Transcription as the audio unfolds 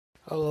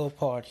Hello,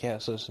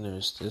 podcast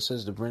listeners. This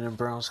is the Brendan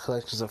Brown's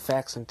Collections of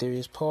Facts and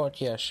Theories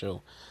podcast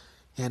show.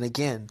 And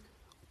again,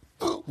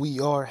 we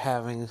are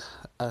having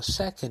a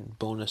second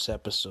bonus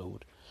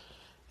episode.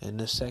 And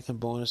the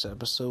second bonus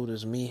episode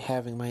is me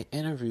having my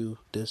interview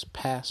this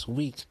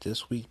week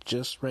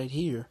just right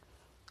here,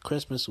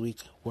 Christmas week,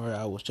 where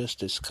I was just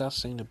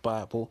discussing the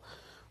Bible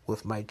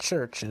with my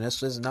church. And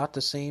this is not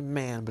the same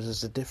man, but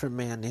it's a different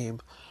man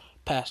named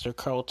Pastor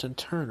Carlton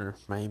Turner,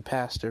 my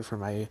pastor for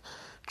my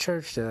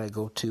church that I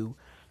go to,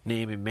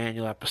 named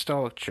Emmanuel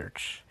Apostolic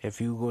Church. If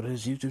you go to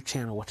his YouTube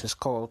channel, which is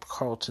called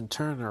Carlton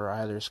Turner, or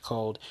either it's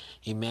called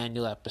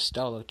Emmanuel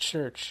Apostolic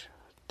Church,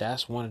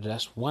 that's one of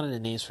the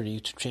names for the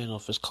YouTube channel.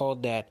 If it's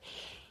called that,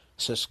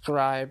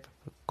 subscribe.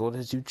 Go to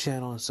his YouTube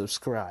channel and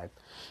subscribe.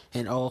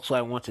 And also,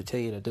 I want to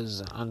tell you that this is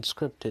an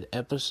unscripted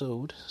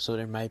episode, so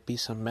there might be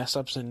some mess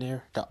ups in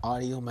there. The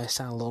audio might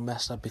sound a little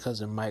messed up because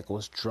the mic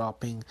was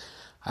dropping,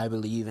 I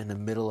believe, in the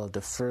middle of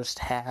the first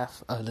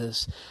half of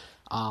this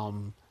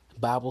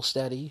Bible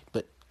study,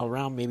 but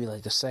around maybe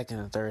like the second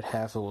and third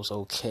half, it was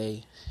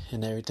okay,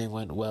 and everything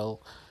went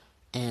well.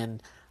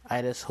 And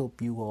I just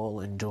hope you all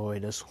enjoy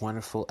this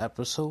wonderful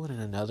episode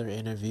and another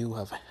interview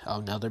of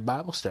another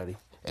Bible study.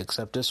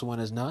 Except this one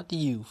is not the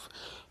youth,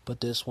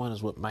 but this one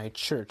is with my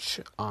church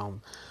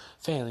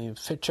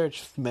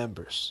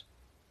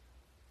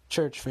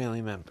church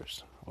family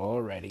members.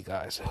 Alrighty,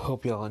 guys. I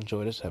hope y'all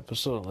enjoy this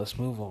episode. Let's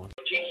move on.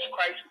 Jesus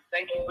Christ, we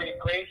thank you for your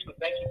grace. We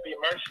thank you for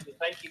your mercy. We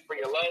thank you for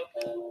your love.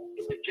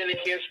 Your tender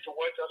cares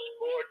towards us,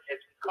 Lord,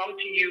 as we come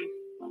to you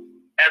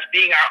as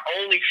being our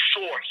only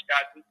source.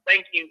 God, we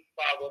thank you,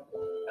 Father.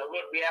 And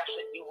Lord, we ask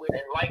that you would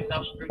enlighten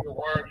us through your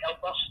word.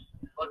 Help us,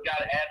 Lord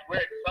God, as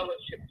we're in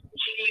fellowship, to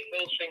receive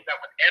those things that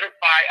would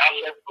edify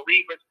us as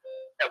believers,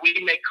 that we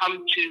may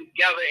come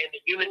together in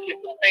the unity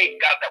of the faith,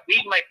 God, that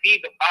we might be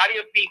the body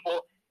of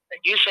people that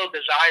you so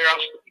desire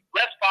us to be.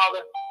 Blessed, Father,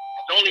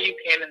 as only you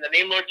can. In the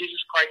name of Lord Jesus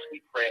Christ,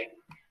 we pray.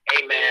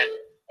 Amen.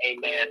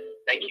 Amen.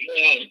 Thank you,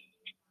 Jesus.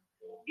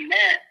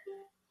 Amen.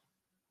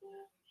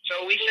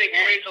 So we say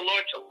praise the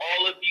Lord to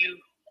all of you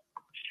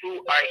who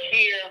are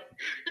here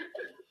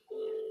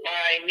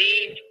by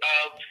means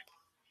of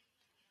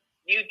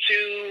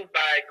YouTube,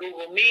 by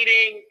Google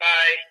Meeting,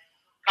 by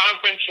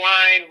conference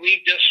line.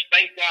 We just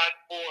thank God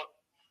for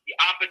the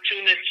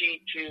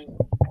opportunity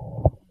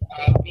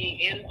to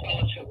be in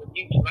fellowship with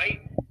you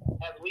tonight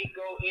as we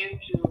go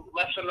into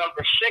lesson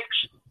number 6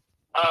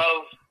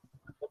 of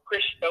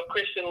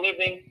Christian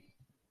Living,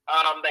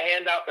 the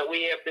handout that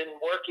we have been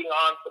working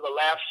on for the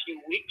last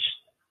few weeks,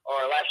 or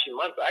last few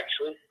months,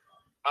 actually.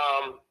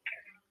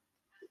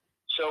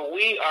 So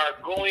we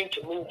are going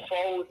to move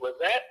forward with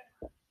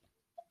that.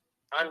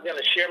 I'm going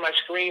to share my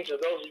screen so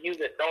those of you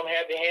that don't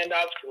have the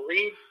handouts can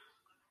read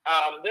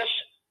this.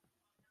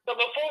 So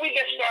before we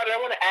get started, I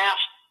want to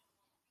ask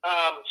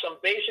some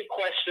basic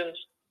questions.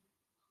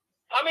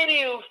 How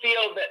many of you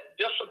feel that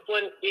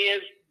discipline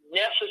is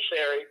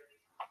necessary?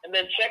 And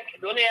then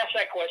let me ask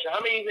that question. How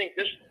many of you think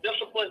this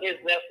discipline is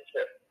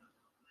necessary?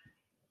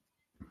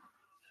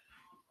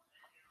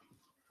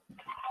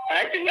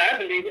 Actually, I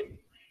believe it.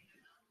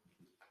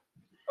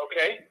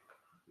 Okay.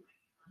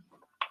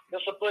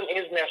 Discipline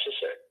is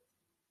necessary.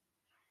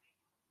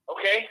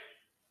 Okay.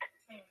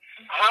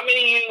 How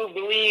many of you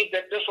believe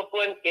that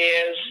discipline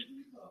is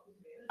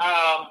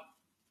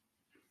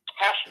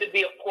has to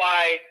be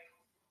applied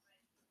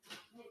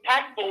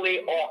tactfully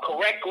or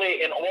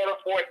correctly in order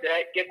for it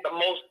to get the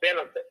most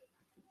benefit?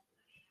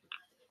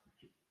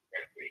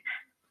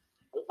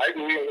 I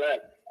agree with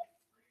that.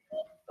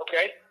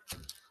 Okay.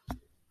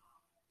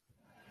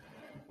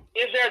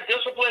 Is there a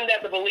discipline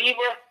that the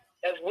believer,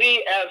 as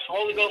we as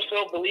Holy Ghost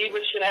filled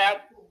believers, should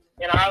have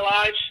in our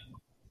lives?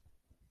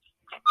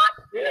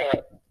 Yeah.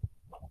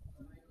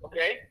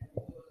 Okay.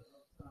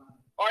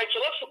 All right.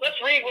 So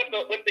let's read what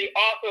the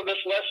author of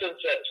this lesson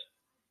says.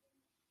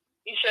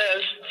 He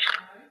says,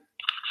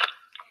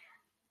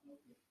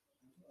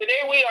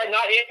 today we are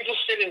not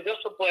interested in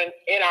discipline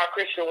in our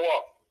Christian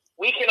walk.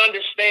 We can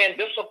understand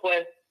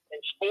discipline in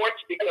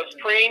sports because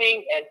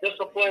training and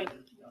discipline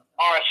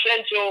are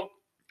essential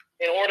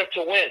in order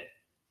to win.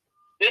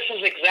 This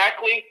is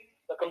exactly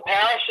the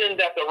comparison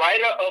that the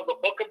writer of the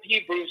book of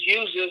Hebrews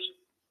uses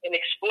in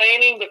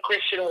explaining the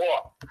Christian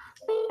walk.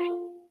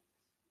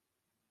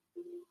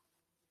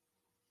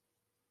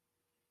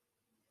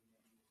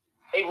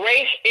 A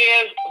race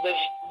is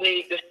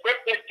the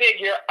descriptive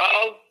figure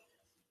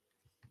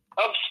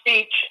of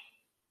speech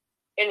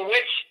in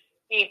which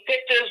he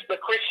pictures the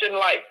Christian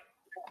life.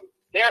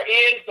 There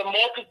is the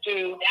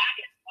multitude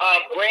of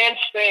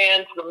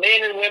grandstands, the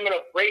men and women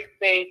of great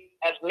faith,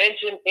 as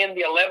mentioned in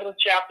the 11th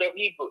chapter of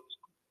Hebrews.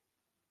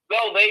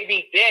 Though they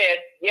be dead,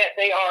 yet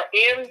they are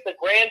in the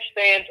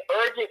grandstands,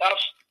 urging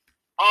us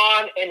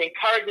on and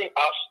encouraging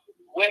us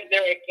with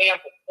their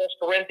example. 1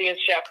 Corinthians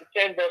chapter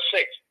 10, verse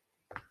 6.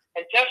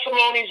 And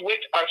testimonies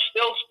which are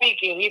still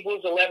speaking,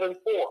 Hebrews 11:4.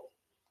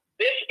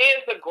 This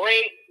is the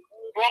great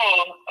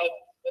throng of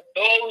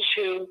those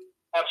who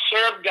have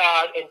served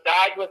God and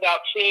died without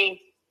seeing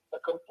the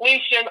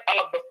completion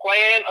of the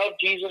plan of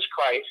Jesus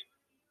Christ,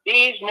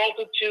 these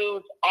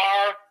multitudes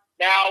are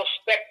now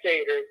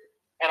spectators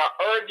and are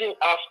urging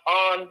us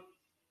on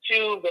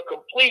to the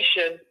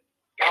completion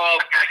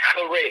of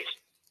the race.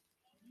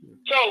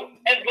 So,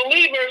 as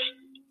believers,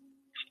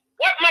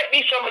 what might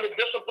be some of the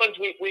disciplines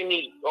we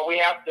need or we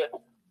have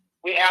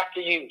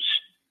to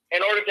use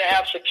in order to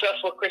have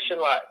successful Christian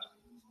lives?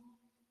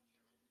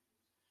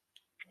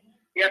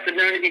 You have to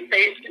learn to be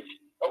patient.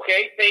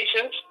 Okay,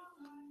 patience.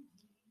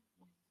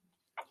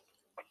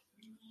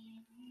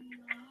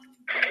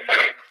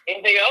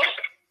 Anything else?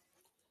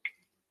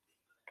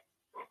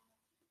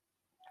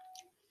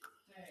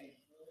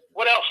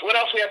 What else? What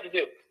else we have to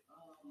do?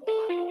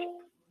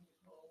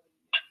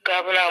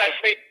 Govern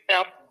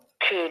ourselves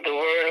to the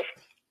word.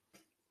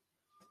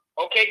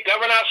 Okay,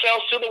 govern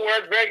ourselves to the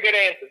word. Very good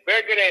answer.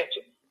 Very good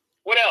answer.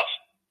 What else?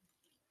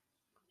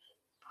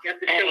 You have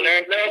to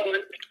learn love.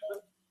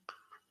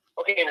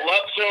 Okay,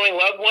 showing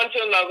love one to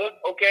another.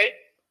 Okay,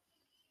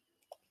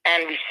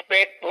 and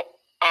respect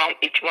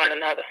each one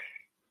another.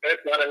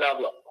 Respect one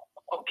another.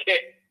 Okay.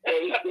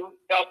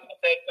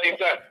 Same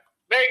time.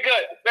 Very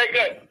good. Very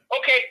good.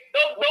 Okay,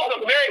 those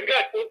are very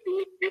good.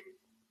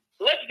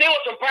 Let's deal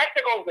with some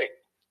practical things.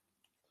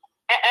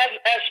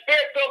 As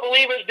spirit-filled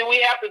believers, do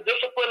we have to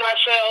discipline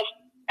ourselves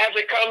as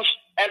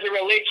it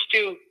relates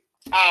to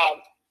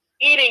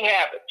eating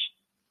habits?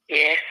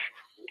 Yes.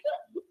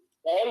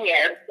 Oh,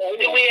 yes.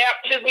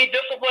 Should we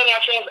discipline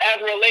ourselves as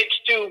it relates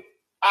to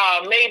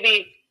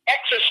maybe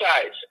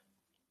exercise?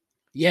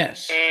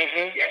 Yes.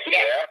 Mm-hmm.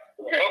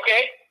 Yeah.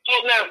 Okay. So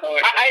now,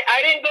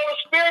 I didn't go to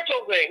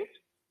spiritual things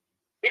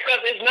because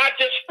it's not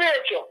just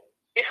spiritual.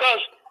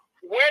 Because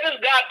where does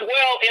God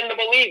dwell in the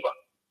believer?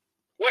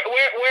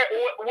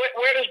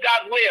 Where does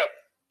God live?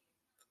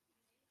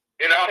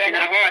 In our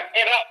heart.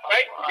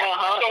 Right?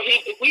 Uh-huh. So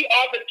we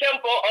are the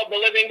temple of the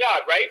living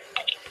God, right?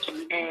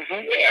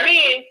 Mm-hmm. Which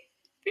means,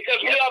 because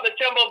we are the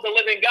temple of the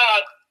living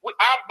God,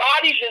 our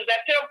bodies is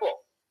that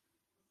temple,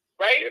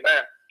 right?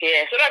 Amen.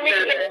 Yeah. So that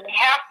means that we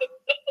have to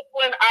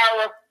discipline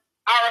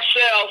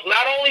ourselves,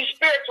 not only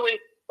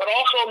spiritually, but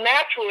also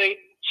naturally,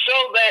 so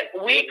that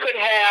we could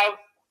have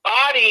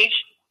bodies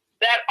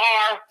that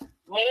are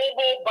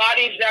mobile,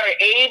 bodies that are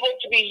able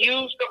to be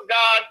used of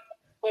God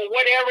for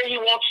whatever he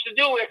wants to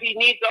do. If he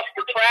needs us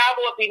to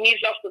travel, if he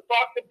needs us to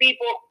talk to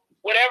people,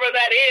 whatever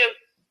that is,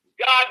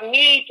 God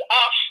needs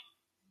us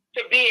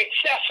to be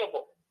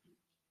accessible.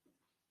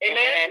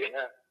 Amen?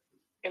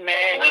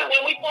 Amen.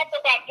 When we talk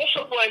about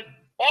discipline,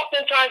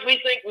 oftentimes we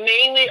think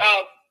mainly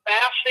of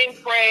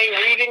fasting, praying,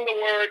 reading the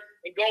word,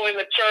 and going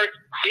to church,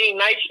 being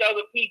nice to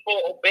other people,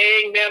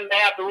 obeying them to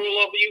have the rule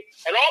over you.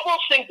 And all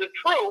those things are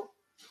true,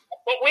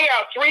 but we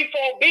are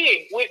threefold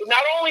beings.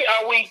 Not only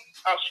are we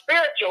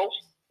spirituals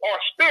or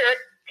spirit,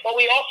 but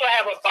we also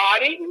have a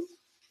body,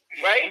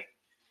 right?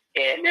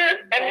 And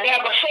we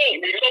have a soul.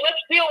 So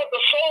let's deal with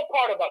the soul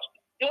part of us.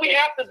 Do we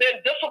have to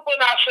then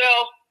discipline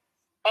ourselves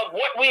of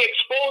what we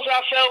expose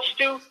ourselves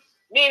to,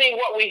 meaning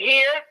what we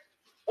hear,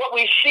 what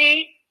we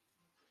see,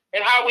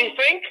 and how we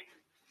think?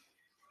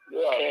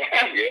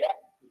 Yeah.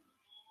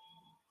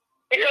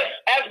 Because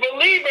as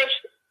believers,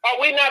 are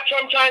we not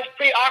sometimes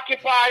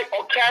preoccupied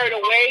or carried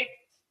away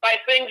by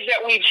things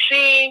that we've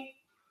seen,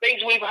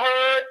 things we've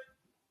heard,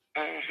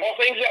 or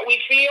things that we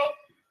feel?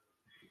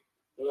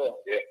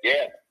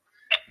 Yeah.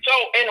 So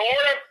in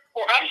order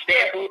for us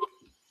to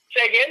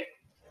say again?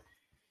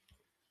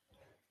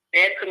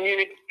 That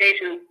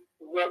communication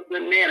with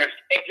manners.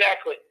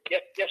 Exactly.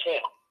 Yes,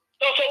 ma'am.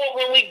 So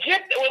when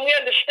we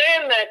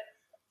understand that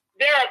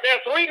there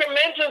are three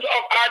dimensions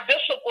of our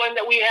discipline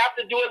that we have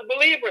to do as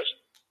believers.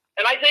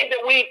 And I think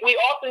that we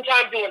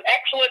oftentimes do an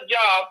excellent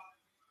job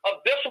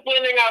of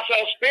disciplining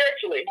ourselves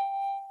spiritually,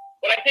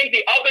 but I think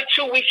the other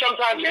two we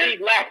sometimes leave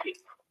lacking.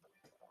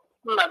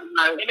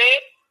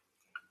 Amen?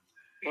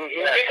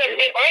 Mm-hmm. Because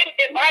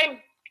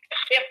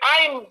if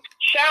I'm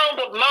sound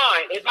of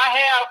mind, if I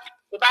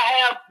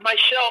have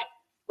myself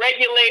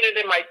regulated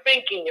in my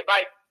thinking, if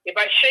I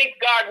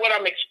safeguard what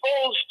I'm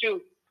exposed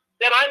to,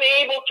 then I'm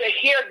able to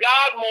hear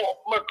God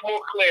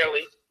more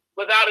clearly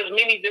without as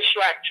many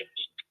distractions.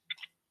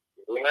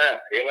 Amen.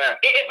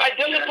 If I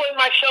discipline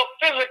myself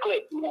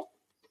physically,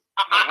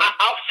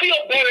 I'll feel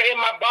better in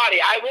my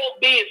body. I won't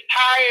be as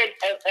tired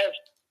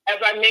as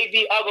I may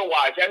be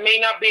otherwise. I may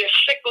not be as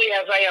sickly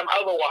as I am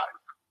otherwise.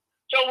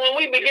 So when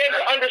we begin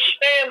to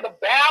understand the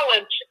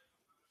balance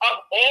of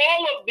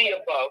all of the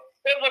above,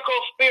 physical,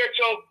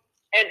 spiritual,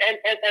 and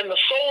the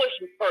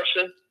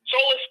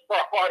soulless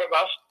part of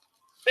us,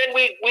 then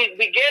we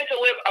begin to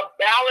live a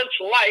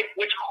balanced life,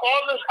 which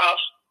causes us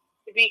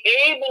to be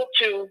able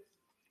to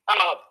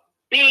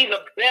be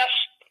the best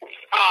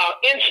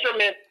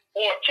instrument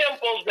or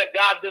temples that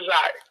God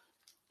desires.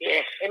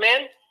 Yes.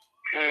 Amen?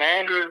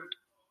 Amen.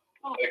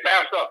 Hey,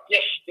 Pastor.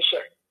 Yes,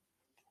 sir.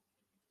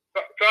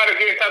 Try to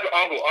get in touch with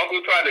Uncle.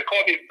 Uncle trying to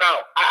call me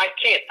down. I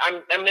can't.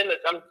 I'm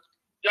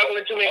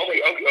juggling too many.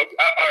 Okay.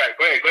 All right.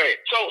 Go ahead.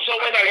 So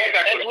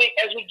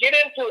as we get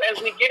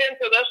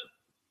into this,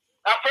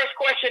 our first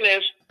question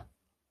is,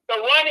 to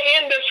run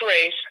in this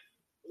race,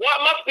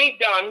 what must be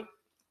done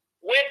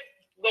with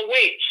the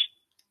weights?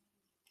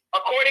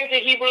 according to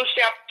Hebrews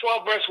chapter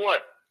 12, verse 1.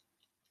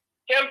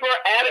 Temper,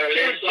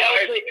 attitude,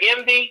 jealousy,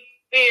 envy,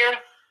 fear,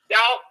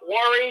 doubt,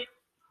 worry,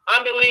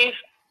 unbelief,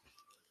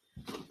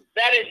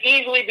 that is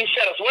easily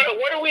beset us.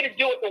 What are we to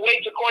do with the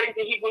weights according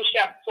to Hebrews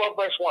chapter 12,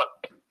 verse 1?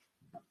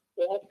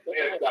 You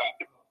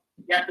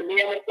have to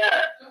lay them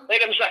aside. Lay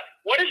them aside.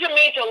 What does it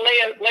mean to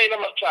lay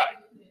them aside?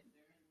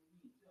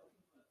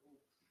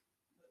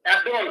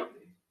 Stop doing them.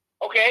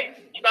 Okay,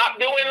 stop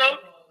doing them.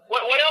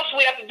 What else do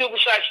we have to do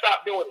besides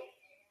stop doing them?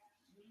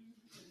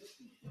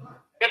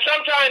 Because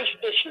sometimes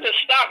to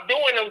stop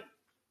doing them,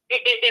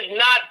 it is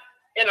not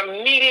an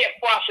immediate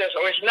process,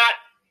 or it's not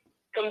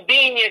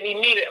convenient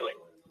immediately.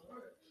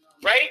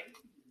 Right?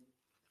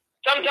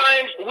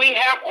 Sometimes we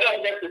have to.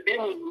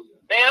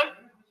 Ma'am?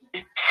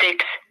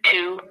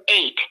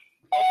 628.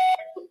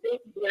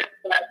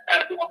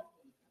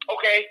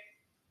 Okay.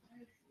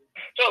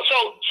 So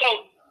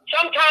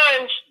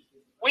sometimes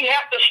we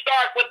have to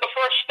start with the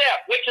first step,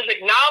 which is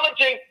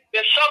acknowledging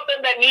there's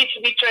something that needs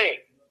to be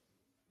changed.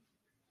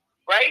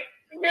 Right?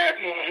 Because a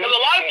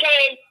lot of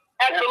times,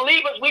 as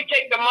believers, we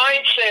take the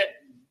mindset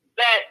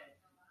that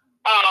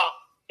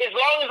as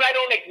long as I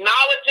don't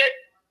acknowledge it,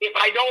 if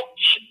I don't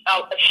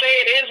say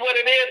it is what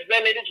it is,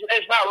 then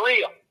it's not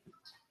real.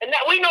 And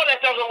that we know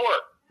that doesn't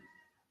work.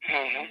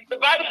 The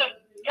Bible says,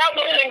 count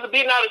those things to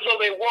be not as though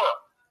they were.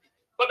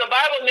 But the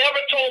Bible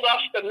never told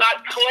us to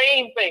not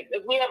claim things.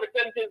 As we have a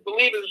tendency as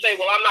believers to say,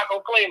 well, I'm not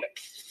going to claim it.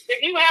 If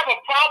you have a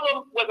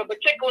problem with a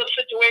particular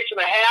situation,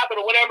 a habit,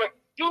 or whatever,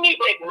 you need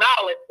to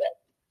acknowledge that.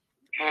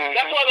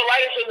 That's why the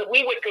writer says that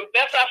we would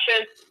confess our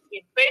sins,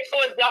 be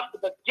faithful and just to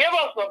forgive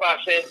us of our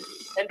sins,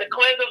 and to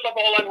cleanse us of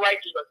all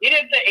unrighteousness. He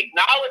didn't say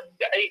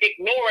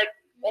ignore it,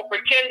 or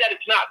pretend that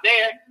it's not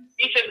there.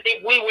 He says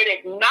if we would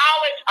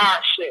acknowledge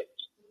our sins.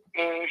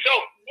 So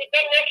it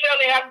doesn't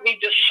necessarily have to be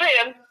just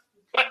sin,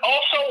 but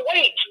also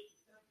weight.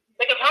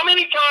 Because how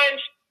many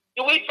times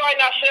do we find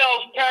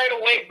ourselves carried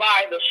away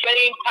by the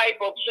same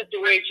type of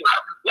situation?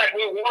 Like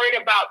we're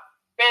worried about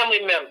family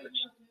members.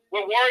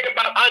 We're worried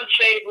about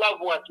unsaved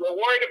loved ones. We're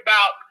worried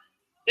about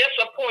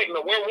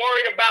disappointment. We're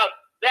worried about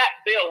that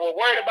bill. We're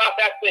worried about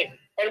that thing.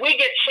 And we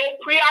get so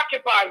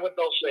preoccupied with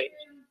those things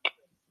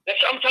that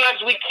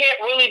sometimes we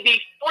can't really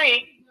be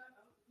free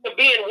to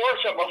be in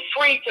worship or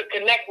free to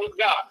connect with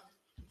God.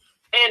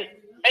 And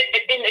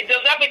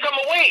does that become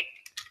a weight?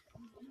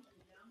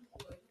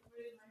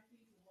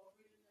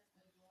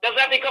 Does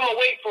that become a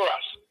weight for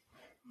us?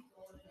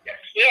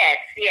 Yes.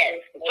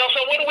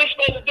 So what are we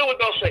supposed to do with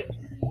those things?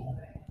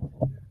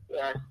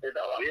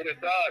 Lay it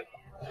aside.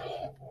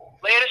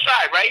 Lay it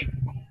aside, right?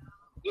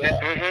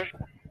 Yeah.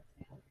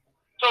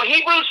 So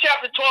Hebrews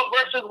chapter 12,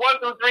 verses 1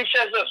 through 3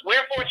 says this: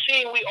 Wherefore,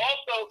 seeing we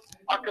also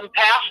are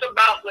compassed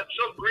about with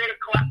so great a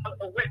cloud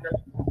of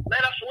witness,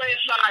 let us lay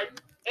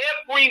aside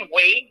every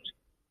weight.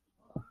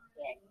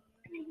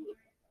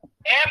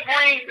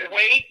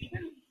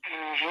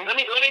 Let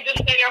me just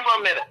stay there for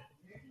a minute.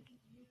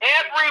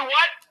 Every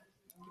what?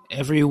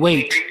 Every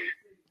weight.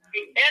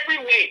 Every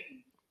weight.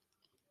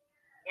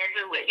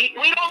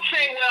 We don't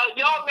say, well,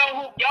 y'all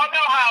know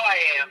how I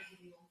am.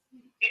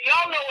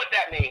 Y'all know what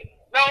that means.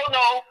 No.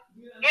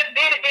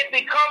 It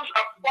becomes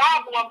a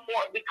problem,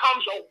 or it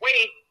becomes a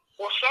weight,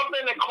 or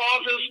something that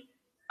causes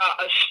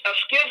a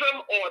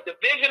schism or a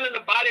division in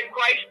the body of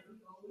Christ.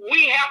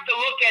 We have to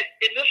look at,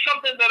 is this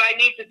something that I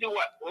need to do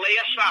what? Lay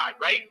aside,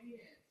 right?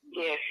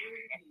 Yes.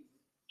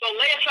 So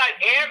lay aside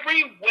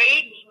every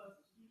weight,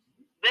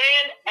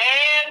 then,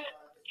 and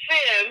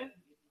sin,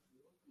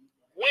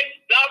 which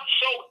doth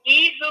so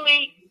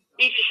easily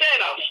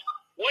beset us.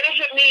 What does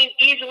it mean,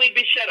 easily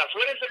beset us?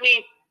 What does it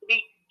mean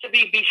to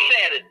be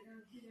besetted?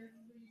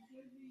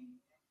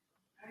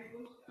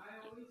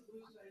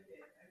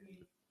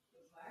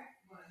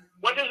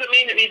 What does it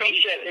mean to be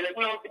besetted?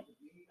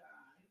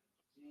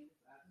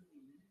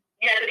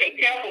 You have to be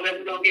careful that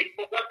we don't get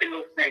caught up in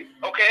those things.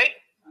 Okay.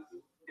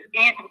 It's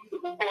easy to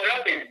get caught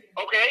up in it.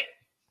 Okay.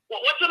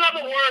 Well, what's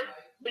another word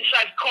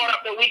besides caught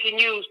up that we can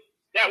use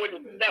that would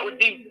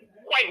be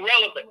quite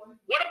relevant?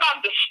 What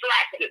about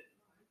distracted?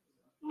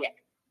 Yeah.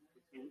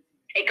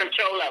 Take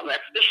control of us.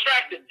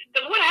 Distracted.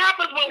 Because what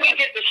happens when we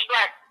get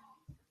distracted?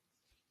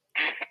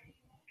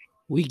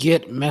 We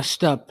get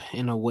messed up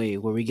in a way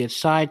where we get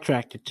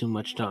sidetracked at too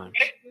much time.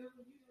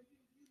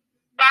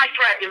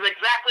 Sidetracked is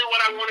exactly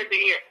what I wanted to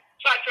hear.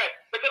 Sidetracked.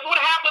 Because what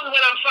happens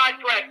when I'm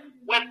sidetracked?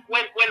 When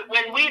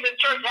we the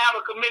church have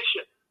a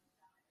commission,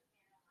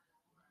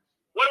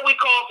 what are we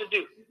called to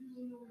do?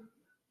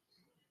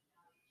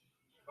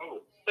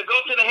 To go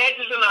to the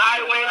hedges and the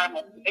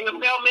highways and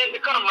compel men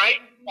to come, right?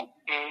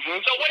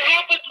 So what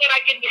happens when I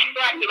get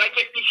distracted? I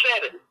get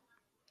besetted.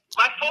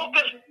 My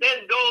focus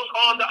then goes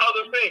on to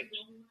other things.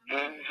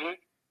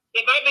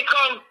 If I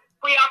become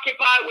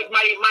preoccupied with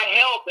my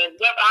health and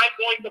whether I'm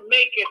going to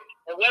make it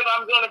and whether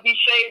I'm going to be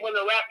saved when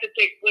the rapture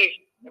takes place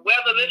and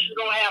whether this is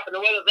going to happen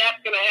and whether that's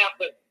going to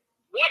happen,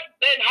 what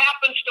then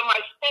happens to my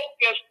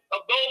focus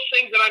of those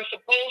things that I'm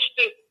supposed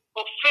to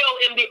fulfill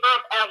in the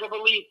earth as a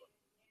believer?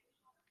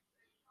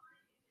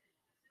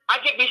 I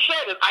get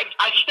besetted.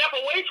 I step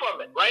away from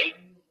it, right?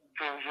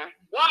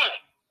 Why?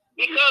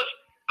 Because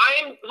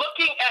I'm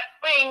looking at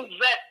things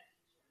that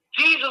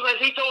Jesus, as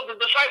he told the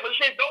disciples,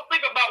 he said, don't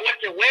think about what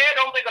to wear,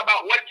 don't think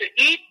about what to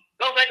eat,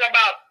 don't think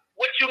about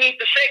what you need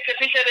to say, because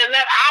he said in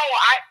that hour,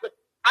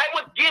 I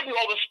would give you,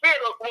 or the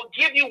Spirit will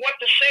give you what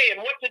to say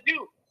and what to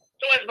do.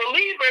 So as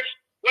believers,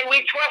 when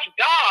we trust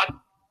God,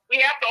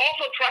 we have to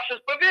also trust his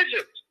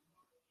provisions,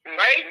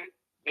 right?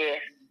 Yeah.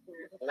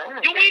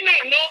 Do we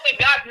not know that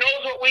God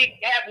knows what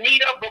we have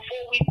need of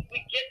before we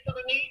get to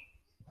the need?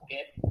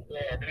 Yeah.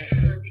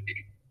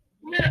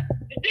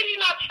 Did he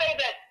not say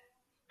that?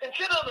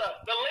 Consider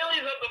the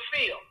lilies of the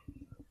field.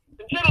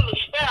 Consider the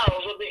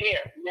sparrows of the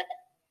air.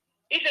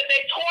 He said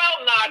they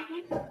toil not,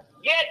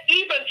 yet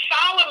even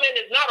Solomon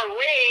is not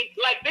arrayed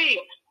like these.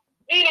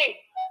 Meaning,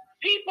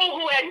 people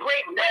who had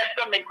great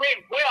wisdom and great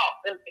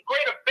wealth and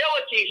great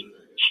abilities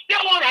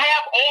still don't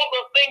have all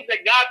the things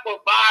that God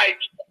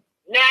provides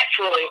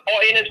naturally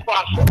or in his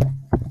process.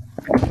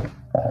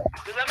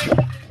 Does that make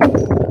sense?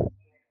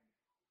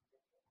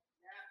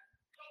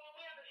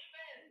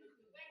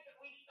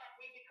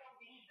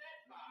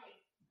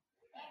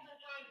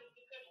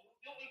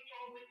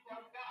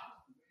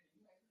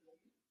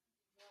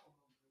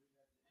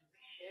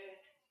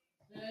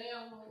 And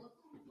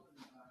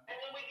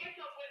when we get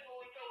to a place where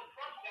we totally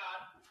trust God,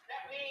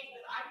 that means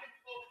that I can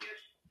focus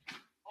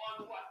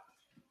on what?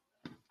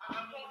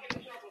 I'm talking in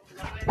circles.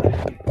 I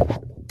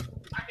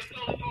can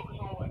totally focus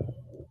on what?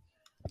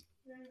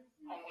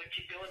 On what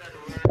you're doing at the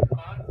word of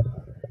God.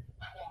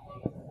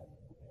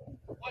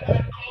 What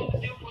I'm called to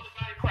do for the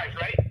body of Christ,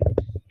 right?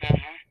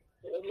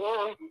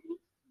 Because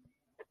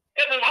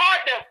it's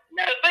hard to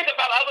think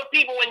about other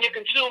people when you're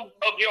consumed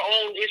of your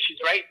own issues,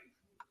 right?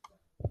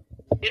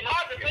 It's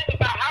hard to think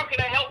about how can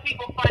I help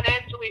people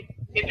financially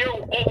if you're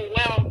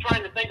overwhelmed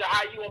trying to think of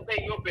how you will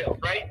pay your bills,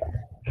 right?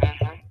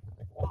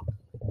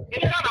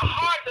 It's kind of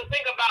hard to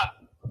think about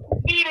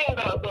feeding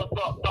the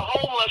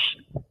homeless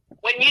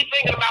when you're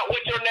thinking about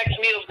what your next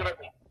meal is going to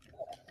be.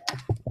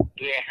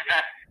 Yeah.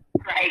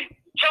 Right.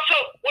 So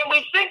when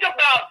we think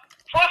about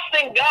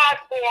trusting God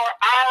for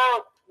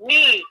our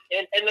needs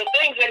and the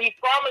things that he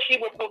promised he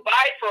would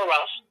provide for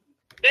us,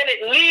 then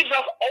it leaves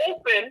us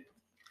open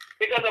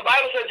because the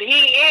Bible says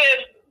he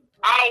is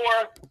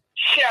our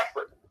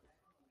shepherd.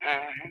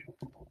 And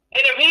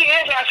if he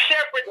is our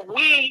shepherd,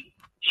 we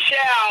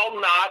shall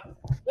not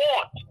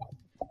want.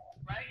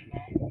 Right?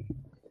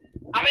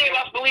 How many of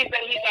us believe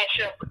that he's our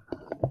shepherd?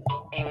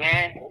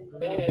 Amen.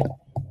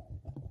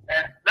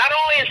 Not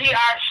only is he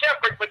our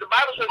shepherd, but the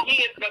Bible says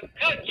he is the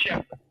good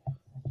shepherd.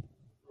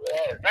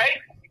 Right?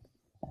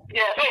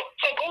 Yeah.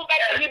 So going back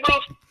to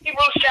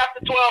Hebrews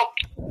chapter 12,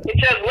 it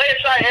says, lay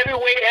aside every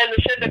weight and the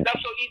sin that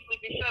does so easily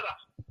beset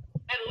us.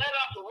 And let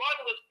us run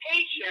with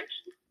patience.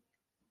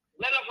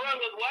 Let us run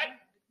with what?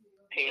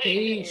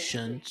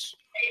 Patience.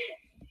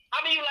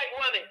 How many of you like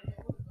running?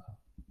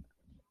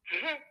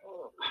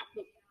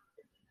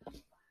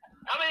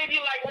 How many of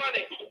you like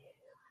running?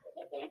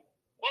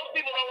 Most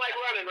people don't like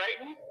running, right?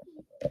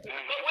 But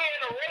we're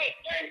in a race.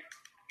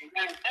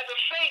 As a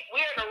saint,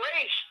 we're in a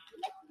race.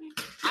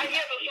 I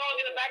hear the song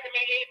in the back of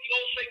my head, the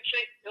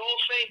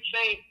old saint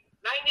saying,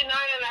 99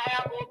 and a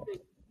half will be.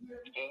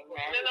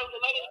 And then there was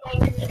another song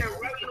that said,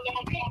 running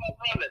along,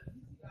 running.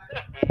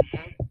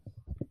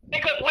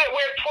 Because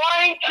we're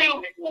trying to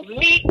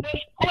meet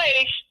this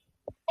place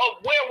of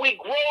where we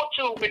grow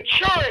to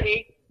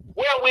maturity,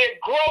 where we're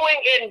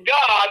growing in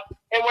God,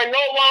 and we're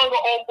no longer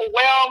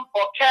overwhelmed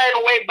or carried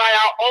away by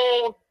our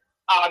own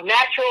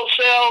natural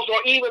selves or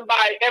even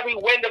by every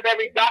wind of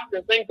every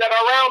doctrine, things that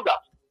are around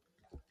us.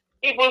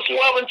 Hebrews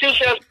 12:2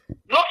 says,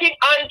 looking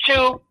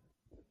unto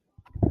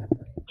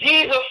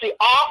Jesus, the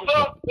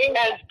author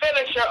and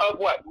finisher of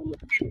what?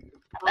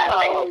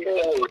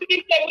 What did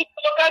he say we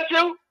look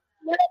unto?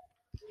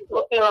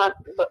 Looking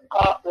unto the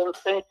author and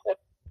finisher.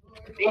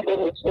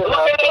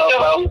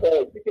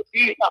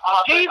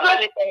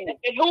 Jesus, and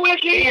who is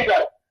he?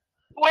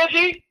 Who is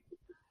he?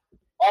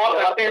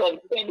 Author and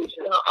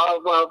finisher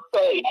of our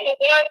faith. The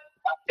one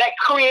that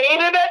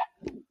created it,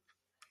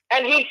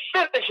 and he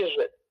finishes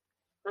it.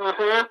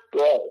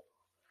 Yes.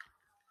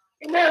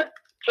 Amen.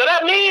 So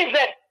that means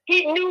that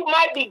he knew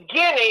my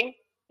beginning.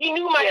 He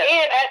knew my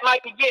end at my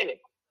beginning.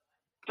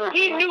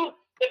 He knew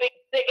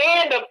the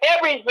end of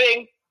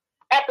everything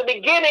at the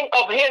beginning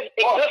of his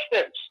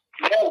existence.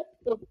 So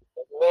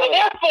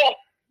therefore,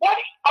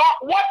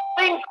 what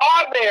things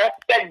are there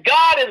that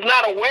God is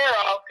not aware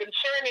of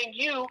concerning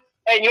you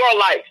and your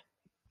life?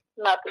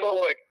 Nothing.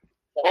 Lord.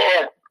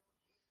 Yeah.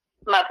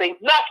 Nothing.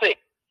 Nothing.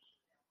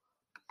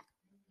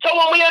 So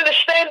when we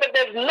understand that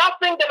there's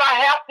nothing that I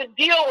have to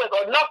deal with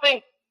or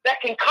nothing that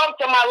can come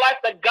to my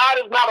life that God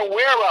is not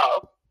aware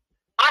of,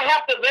 I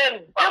have to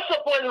then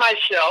discipline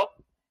myself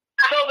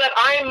so that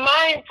I'm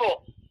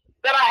mindful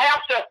that I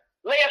have to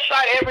lay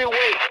aside every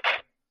weight.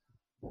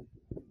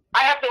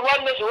 I have to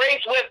run this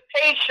race with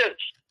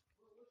patience.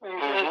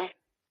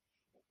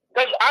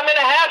 Because I'm going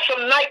to have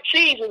some night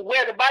seasons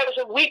where the Bible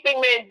says weeping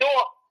may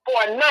endure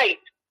for a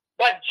night,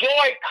 but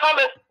joy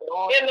cometh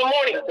in the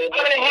morning. I'm going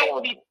to have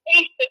to be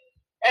patient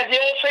as the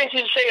old saints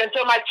used to say,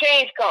 until my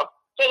change comes.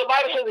 So the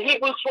Bible says in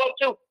Hebrews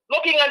 12:2,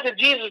 looking unto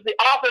Jesus, the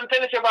author and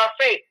finisher of our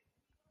faith,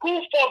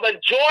 who for the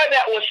joy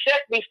that was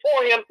set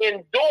before him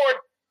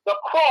endured the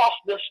cross,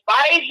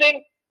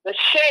 despising the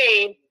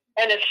shame,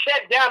 and is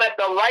set down at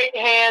the right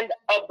hand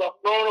of the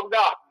throne of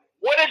God.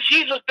 What is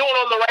Jesus doing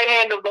on the right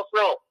hand of the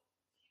throne?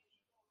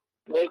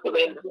 Making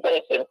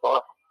intercession for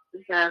us.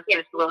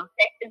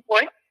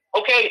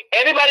 Okay,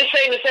 everybody's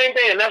saying the same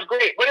thing, and that's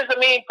great. What does it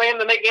mean for him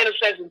to make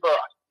intercession for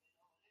us?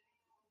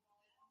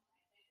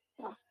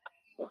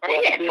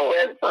 When he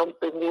does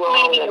something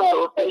wrong and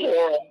go to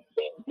him,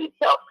 he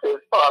talks to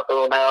his Father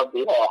on our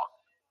behalf.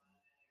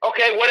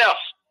 Okay, what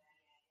else?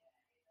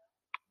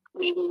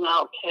 Leading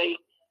our case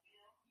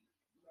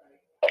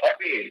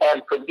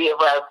and forgive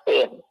our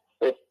sins.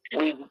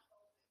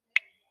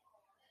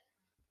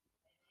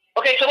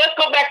 Okay, so let's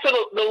go back to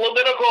the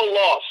Levitical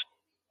laws.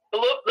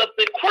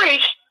 The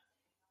priest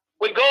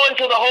would go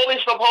into the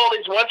holiest of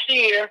holies once a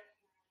year,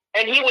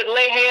 and he would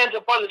lay hands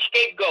upon the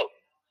scapegoat.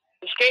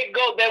 The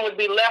scapegoat then would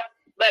be let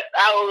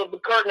out of the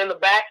curtain in the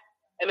back,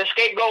 and the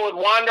scapegoat would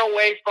wander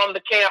away from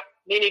the camp,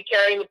 meaning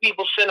carrying the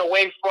people's sin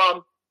away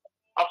from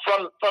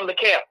the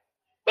camp.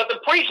 But the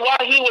priest, while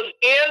he was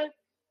in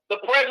the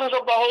presence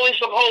of the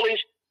holiest of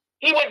holies,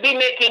 he would be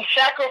making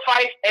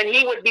sacrifice and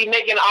he would be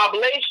making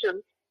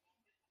oblation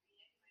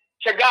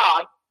to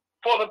God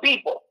for the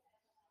people.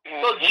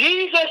 Mm-hmm. So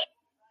Jesus,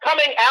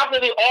 coming after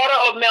the order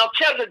of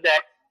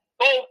Melchizedek,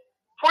 both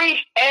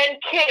priest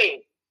and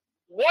king,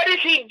 what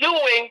is he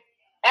doing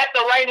at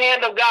the right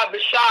hand of God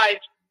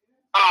besides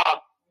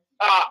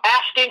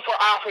asking for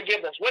our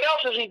forgiveness? What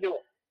else is he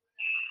doing?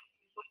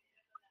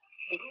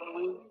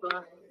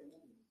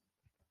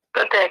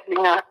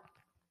 Protecting us.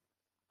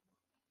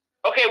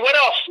 Okay, what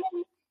else?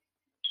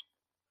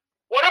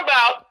 What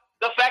about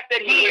the fact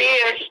that he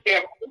is...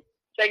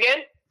 Say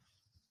again?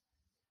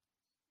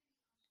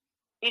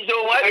 He's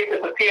doing what?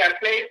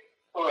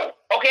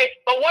 Okay,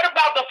 but what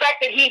about the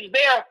fact that he's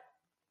there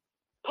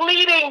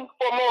pleading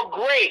for more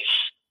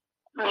grace?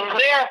 He's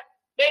there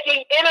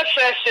making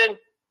intercession,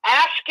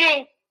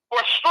 asking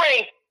for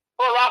strength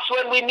for us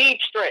when we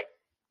need strength.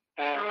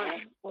 So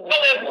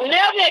there's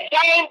never a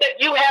time that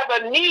you have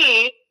a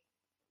need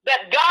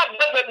that God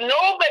doesn't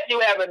know that you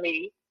have a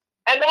need.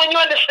 And then when you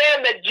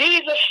understand that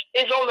Jesus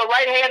is on the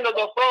right hand of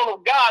the throne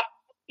of God,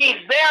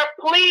 he's there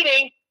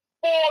pleading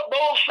for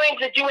those things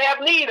that you have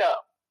need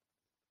of.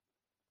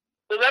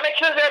 Does that make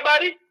sense,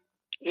 everybody?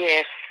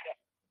 Yes.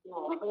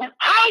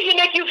 How does it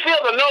make you feel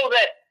to know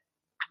that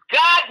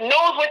God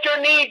knows what your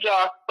needs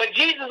are, but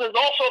Jesus is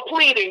also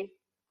pleading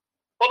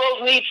for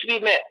those needs to be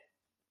met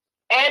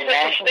and to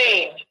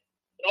sustain,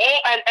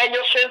 and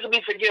your sins to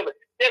be forgiven?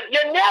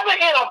 You're never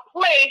in a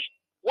place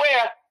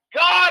where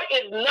God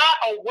is not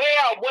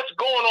aware of what's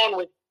going on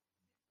with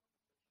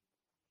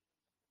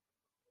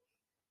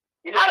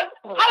you. How does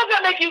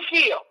that make you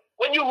feel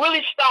when you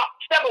really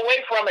step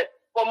away from it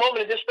for a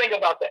moment and just think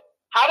about that?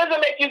 How does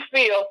it make you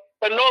feel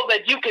to know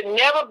that you can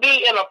never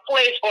be in a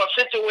place or a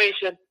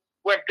situation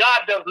where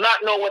God does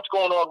not know what's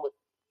going on with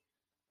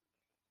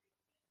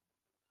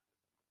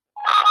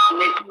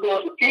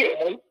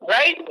you?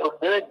 Right? So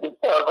good,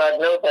 because I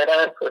know that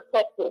I'm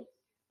protected.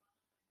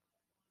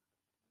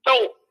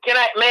 So,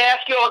 may I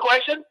ask you a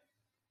question?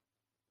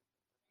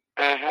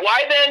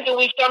 Why then do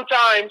we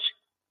sometimes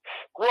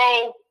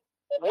grow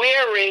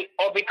weary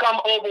or become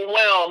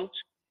overwhelmed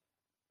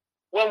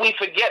when we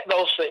forget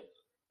those things?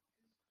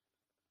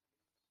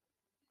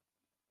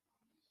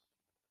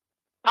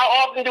 How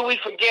often do we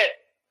forget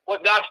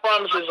what God's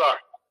promises are?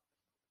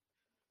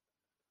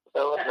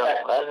 So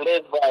I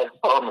live by his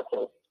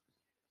promises.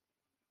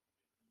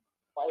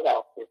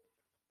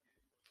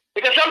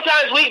 Because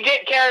sometimes we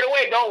get carried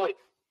away, don't we?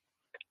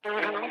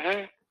 Sometimes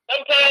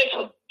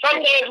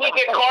we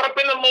get caught up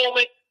in the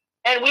moment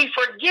and we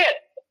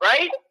forget,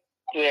 right?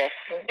 Yes.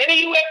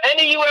 Any of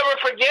you ever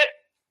forget?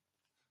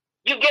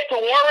 You get to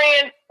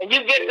worrying and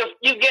you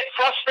get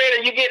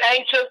frustrated, you get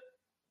anxious,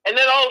 and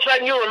then all of a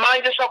sudden you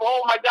remind yourself,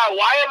 "Oh my God,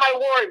 why am I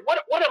worried?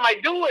 What am I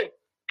doing?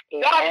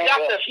 God's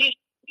got this. He's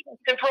in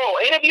control."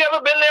 Any of you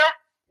ever been there?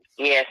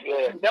 Yes.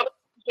 Devil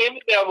became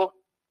the devil.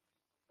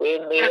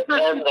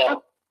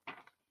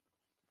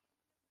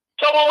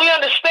 So when we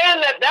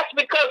understand that, that's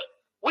because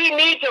we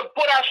need to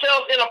put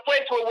ourselves in a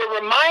place where we're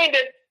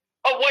reminded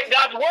of what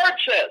God's word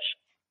says.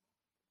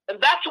 And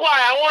that's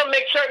why I want to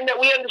make certain that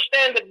we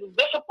understand that the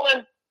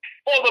discipline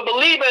for the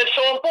believer is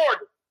so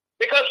important.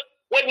 Because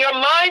when your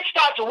mind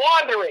starts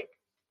wandering,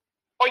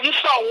 or you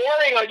start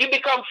worrying, or you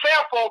become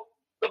fearful,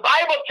 the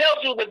Bible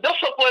tells you the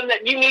discipline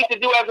that you need to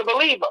do as a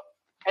believer.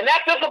 And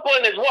that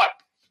discipline is what?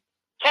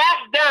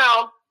 Cast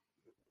down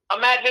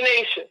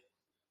imagination.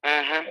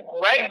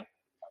 Right?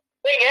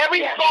 Bring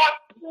every thought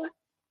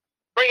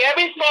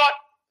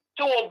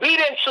to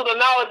obedience to the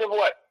knowledge of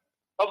what?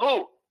 Of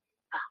who?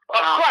 Of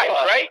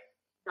Christ, right?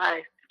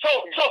 Right. So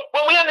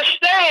when we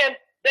understand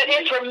that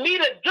it's for me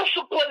to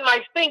discipline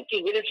my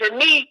thinking, it is for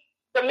me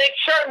to make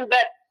certain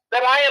that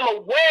I am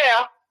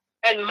aware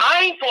and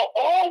mindful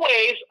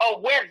always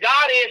of where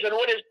God is and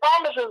what his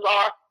promises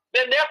are,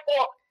 then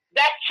therefore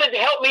that should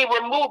help me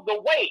remove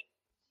the weight.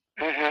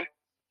 Mm-hmm.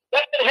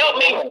 That should help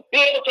me be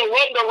able to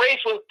run the race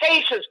with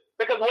patience,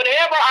 because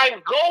whatever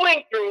I'm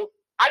going through,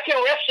 I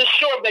can rest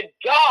assured that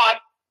God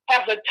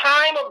has a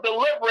time of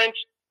deliverance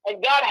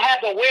and God has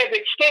a way of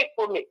escape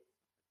for me.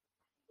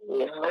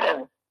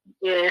 Amen.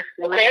 Yes.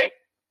 Okay?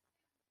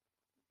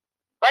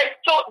 Right?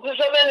 So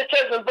then it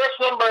says in verse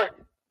number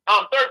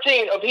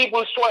 13 of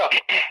Hebrews 12,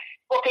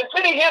 for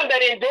consider him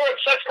that endured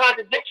such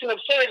contradiction of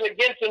sinners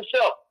against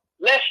himself,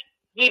 lest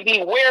ye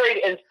be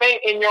wearied and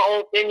faint in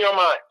your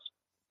minds.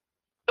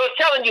 So it's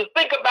telling you,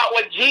 think about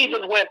what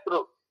Jesus went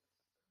through.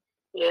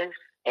 Yes.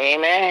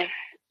 Amen.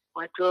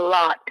 Went through a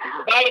lot.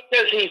 The Bible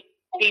says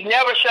he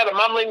never said a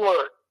mumbling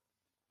word.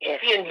 Yes.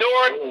 He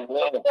endured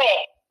the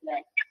fall.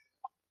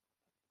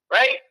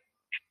 Right?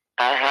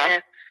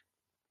 Uh-huh.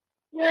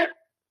 Yeah.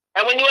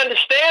 And when you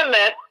understand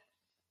that,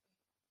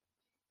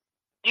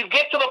 you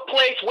get to the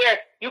place where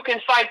you can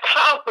find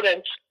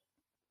confidence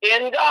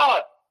in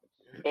God.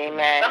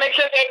 Amen. That makes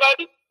sense,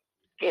 everybody?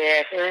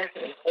 Yes.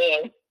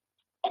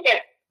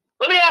 Okay.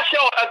 Let me ask you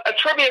a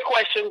trivia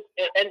question,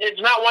 and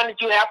it's not one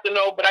that you have to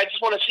know, but I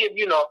just want to see if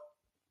you know.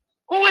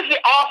 Who is the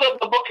author of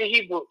the book of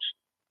Hebrews?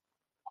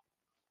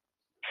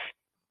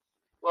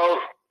 Well,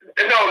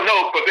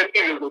 no, but the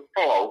thing is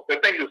Paul. The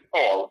thing is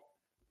Paul.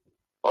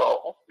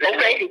 Oh, The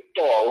thing is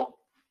Paul.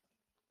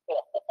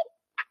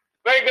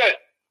 Very good.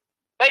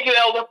 Thank you,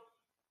 Elder.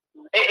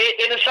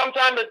 It is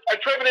sometimes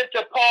attributed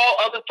to Paul,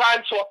 other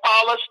times to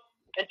Apollos,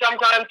 and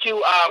sometimes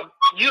to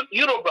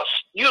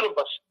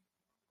Eutychus.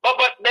 But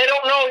they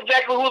don't know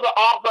exactly who the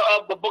author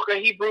of the book of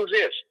Hebrews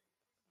is.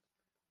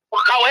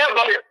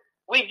 However,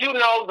 we do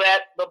know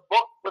that the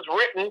book was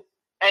written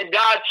and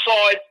God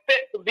saw it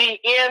fit to be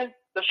in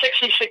the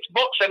 66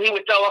 books that he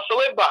would tell us to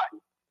live by.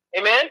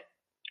 Amen?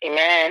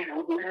 Amen.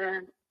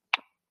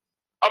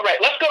 All right,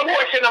 let's go to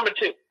question number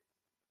 2.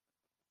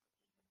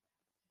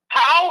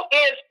 How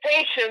is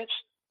patience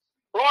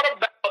brought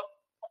about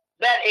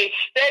that a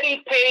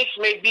steady pace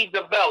may be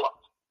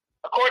developed?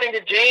 According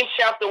to James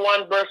chapter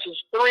 1,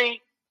 verses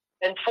 3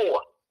 and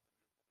 4.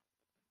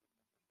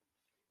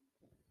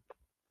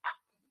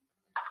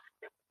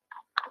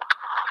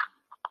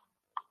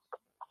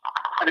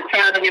 At the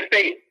time of your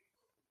faith.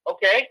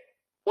 Okay?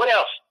 What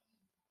else?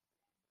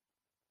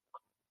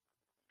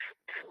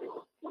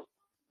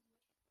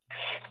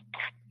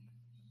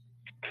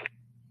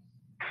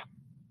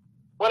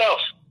 What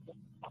else?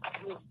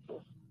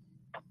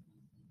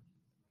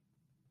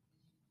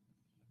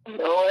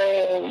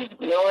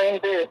 Knowing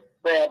this,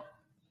 that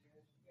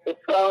the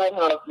trying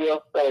of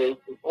your faith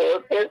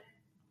worketh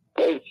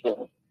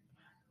patience,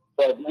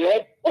 but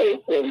yet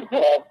patience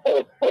hath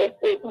a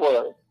perfect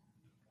work,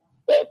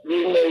 that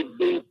you may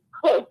be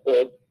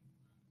perfect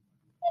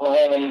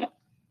and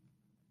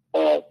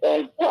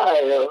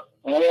entire,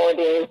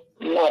 wanting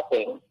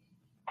nothing.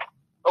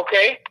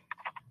 Okay?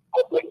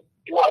 Nothing.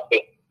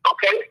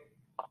 Okay?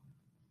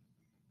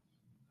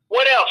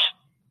 What else?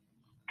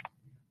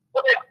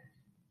 What else?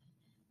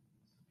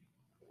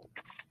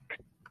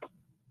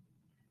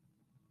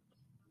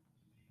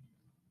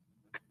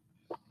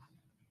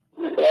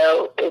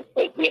 Well,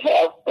 if you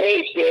have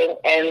patience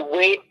and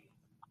wait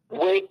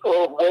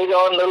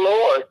on the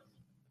Lord.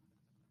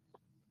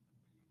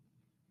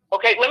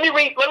 Okay, let me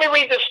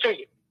read this to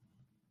you.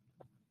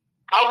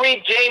 I'll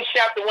read James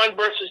chapter 1,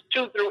 verses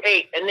 2 through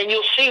 8, and then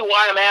you'll see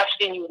why I'm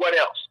asking you what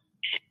else.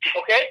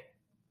 Okay?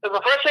 So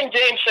the first thing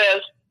James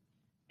says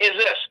is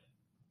this.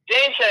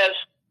 James says,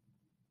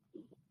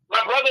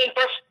 my brother, in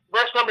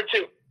verse number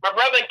 2, my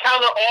brother,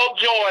 encounter all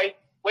joy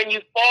when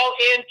you fall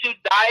into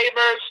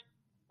divers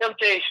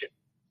temptation.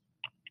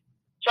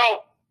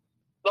 So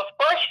the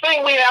first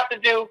thing we have to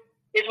do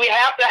is we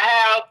have to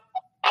have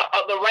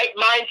the right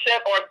mindset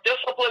or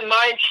disciplined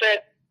mindset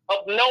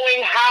of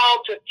knowing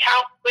how to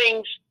count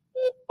things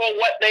for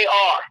what they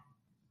are.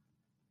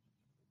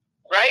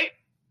 Right?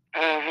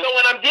 So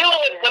when I'm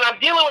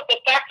dealing with the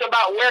facts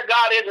about where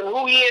God is and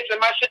who he is in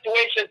my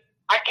situation,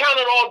 I count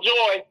it all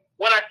joy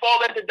when I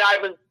fall into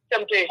divers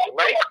temptation,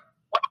 right?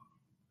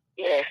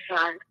 Yes,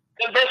 son.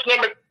 Then verse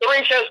number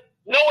 3 says,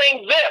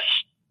 knowing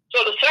this.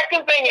 So the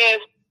second thing is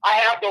I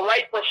have the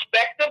right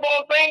perspective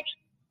on things.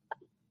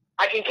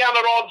 I can count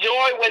it all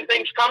joy when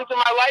things come to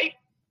my life,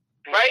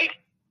 right?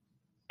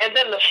 And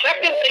then the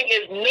second thing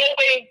is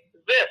knowing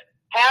this,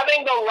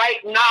 having the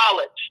right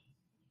knowledge.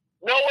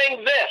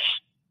 Knowing this.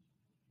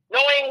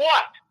 Knowing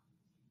what?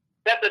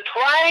 That the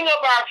trying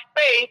of our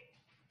faith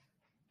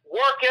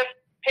worketh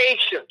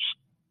patience.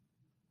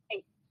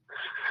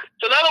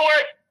 So in other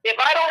words, if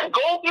I don't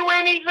go through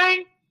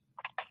anything,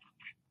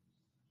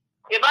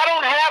 if I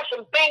don't have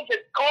some things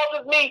that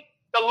causes me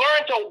to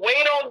learn to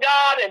wait on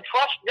God and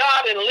trust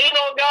God and lean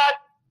on God,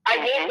 I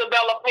won't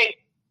develop patience.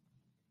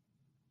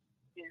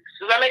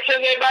 Does that make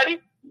sense,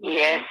 everybody?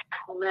 Yes.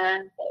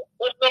 Amen.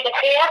 Verse number 4.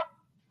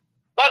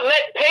 But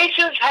let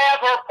patience have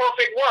her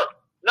perfect work.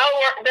 In other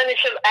words, then it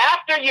says,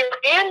 after you're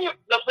in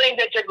the thing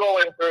that you're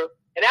going through,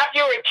 and after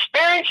you're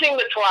experiencing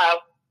the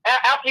trial,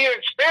 after you're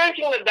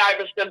experiencing the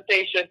diverse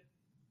temptation,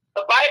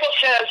 the Bible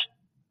says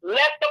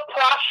let the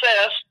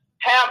process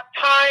have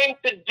time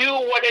to do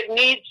what it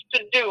needs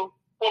to do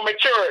for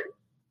maturity.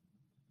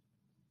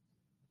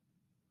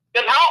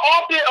 Because how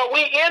often are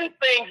we in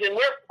things and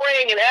we're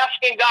praying and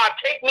asking God,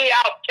 take me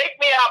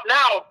out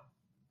now.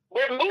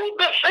 Remove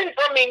this thing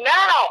from me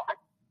now.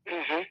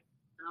 Mm-hmm.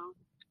 No,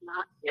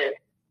 not yet.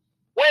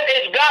 When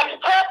it's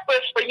God's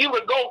purpose for you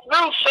to go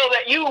through so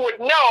that you would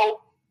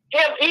know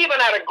him even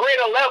at a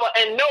greater level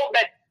and know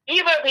that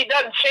even if he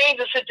doesn't change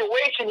the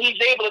situation, he's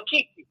able to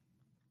keep you.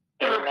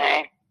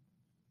 Amen.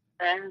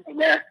 Then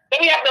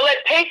we have to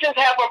let patience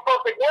have a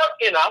perfect work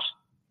in us,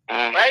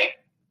 right?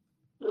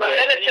 But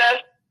then it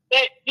says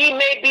that he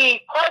may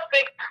be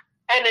perfect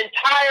and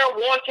entire,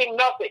 wanting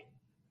nothing.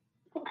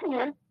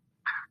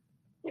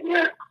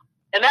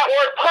 And that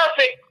word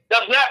perfect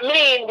does not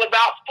mean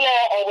without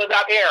flaw or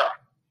without error.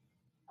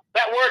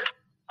 That word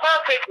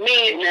perfect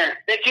means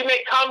that you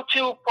may come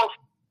to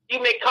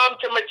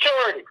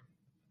maturity.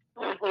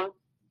 Mm-hmm.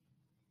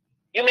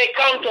 You may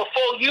come to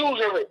full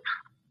usury.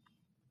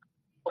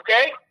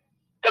 Okay?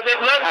 Because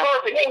there's none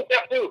perfect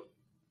except you.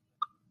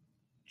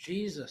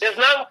 Jesus. There's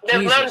none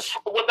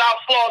without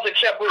flaws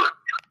except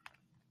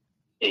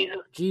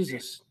you.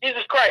 Jesus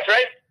Christ,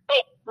 right? So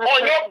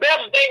on your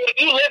best day,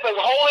 when you live as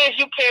holy as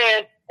you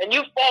can, and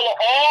you follow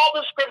all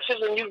the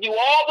scriptures, and you do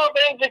all the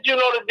things that you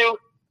know to do,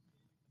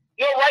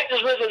 your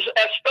righteousness is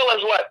as still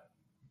as what?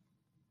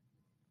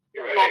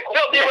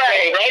 Filthy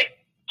rags, right?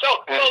 So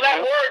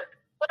that word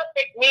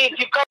perfect means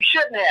you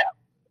shouldn't have.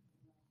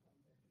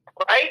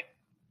 Right?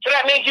 So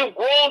that means you've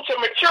grown to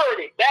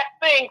maturity. That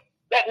thing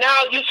that now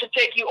used to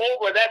take you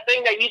over, that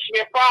thing that used to be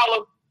a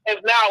problem, is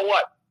now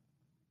what?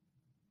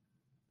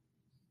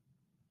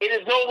 It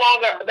is no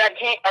longer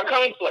a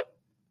conflict.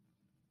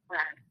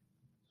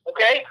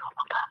 Okay?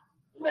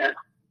 All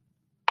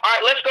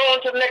right, let's go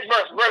on to the next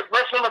verse.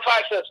 Verse number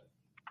 5 says,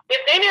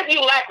 if any of you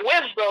lack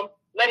wisdom,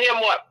 let him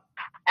what?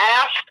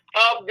 Ask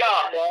of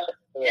God.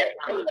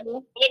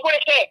 Look what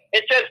it says.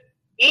 It says,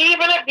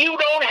 even if you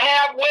don't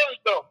have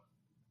wisdom,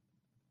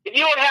 if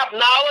you don't have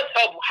knowledge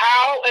of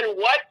how and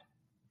what,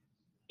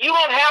 you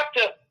don't have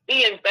to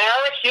be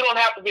embarrassed. You don't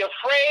have to be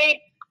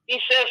afraid.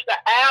 He says to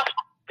ask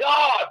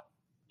God.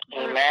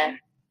 Amen.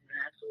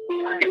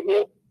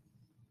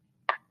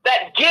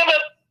 That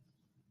giveth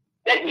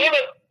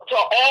to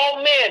all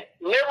men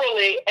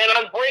liberally and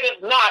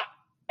upbraideth not,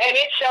 and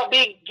it shall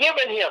be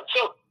given him.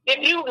 So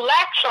if you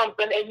lack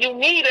something and you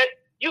need it,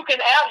 you can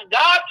ask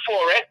God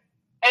for it,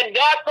 and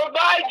God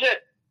provides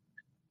it.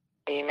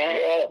 Amen.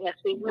 Yes,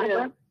 he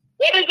will.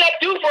 What does that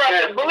do for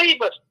us as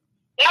believers?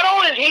 Not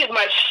only is he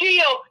my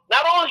shield,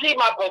 not only is he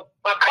my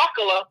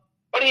buckler,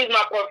 but he's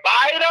my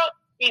provider,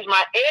 he's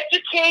my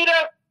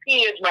educator,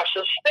 he is my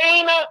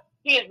sustainer,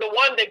 he is the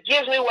one that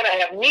gives me what I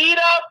have need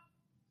of.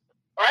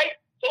 Right?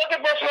 So look at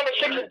verse number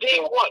 6 of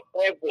James 1.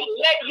 Let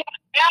him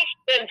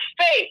ask in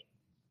faith.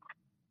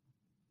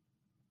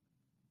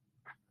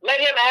 Let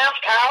him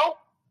ask how?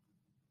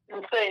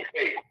 In faith.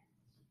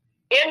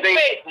 In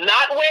faith,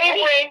 not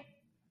wavering.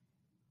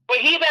 For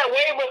he that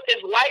wavereth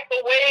is like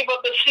the wave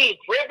of the sea,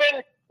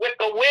 driven with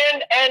the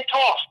wind and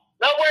tossed.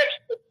 In other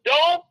words,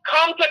 don't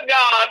come to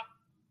God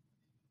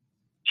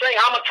saying,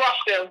 I'm going to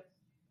trust him.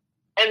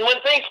 And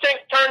when things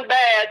turn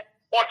bad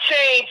or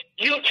change,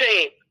 you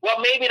change. Well,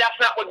 maybe that's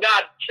not what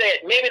God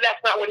said. Maybe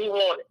that's not what he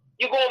wanted.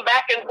 You're going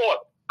back and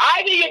forth.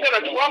 Either you're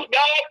going to trust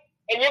God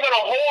and you're going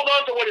to hold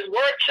on to what his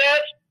word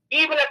says,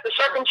 even if the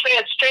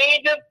circumstance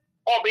changes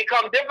or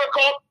become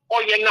difficult,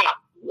 or you're not.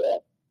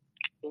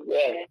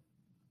 Yeah.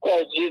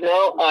 Because,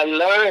 I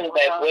learned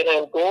that when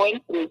I'm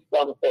going through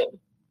something,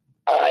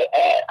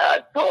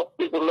 I talk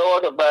to the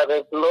Lord about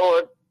it.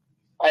 Lord,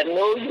 I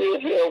know you're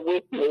here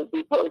with me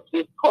because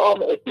you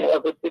promised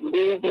never to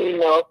leave me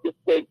nor to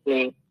forsake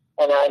me.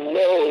 And I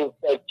know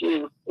that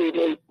you see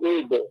me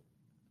through this.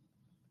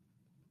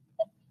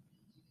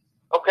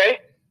 Okay?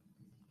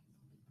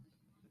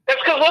 That's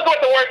because look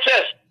what the word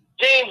says.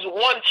 James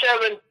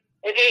 1:7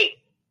 and 8.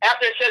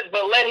 After it says,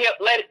 but let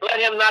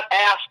him not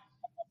ask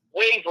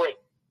wavering.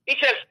 He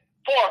says,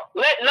 for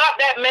let not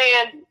that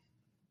man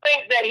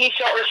think that he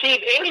shall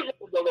receive anything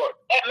from the Lord.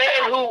 That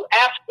man who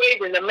asks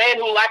wavering, the man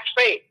who lacks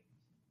faith.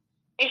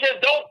 He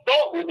says,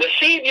 don't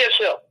deceive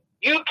yourself.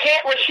 You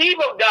can't receive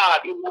of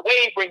God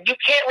wavering. You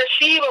can't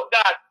receive of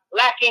God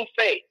lacking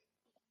faith.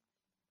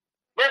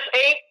 Verse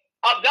 8,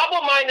 a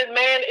double-minded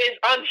man is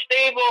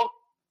unstable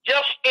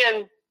just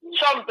in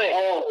something.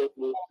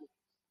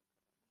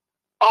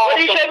 What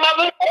did you say,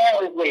 Mother?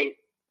 All his ways.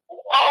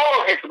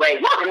 All his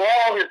ways.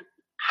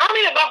 How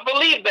many of us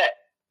believe that?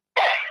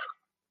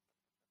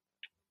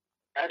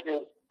 I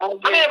do. How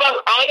many of us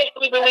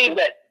honestly believe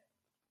that?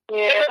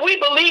 Yeah. If we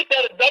believe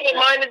that a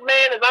double-minded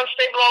man is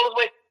unstable all his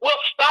ways,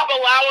 we'll stop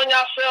allowing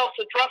ourselves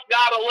to trust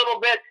God a little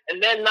bit and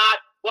then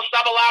not. We'll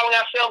stop allowing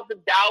ourselves to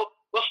doubt.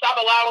 We'll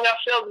stop allowing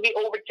ourselves to be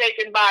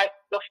overtaken by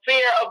the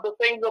fear of the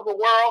things of the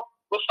world.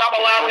 We'll stop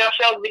allowing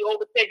ourselves to be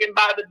overtaken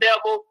by the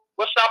devil.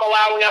 We'll stop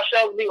allowing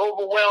ourselves to be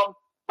overwhelmed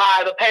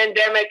by the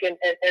pandemic and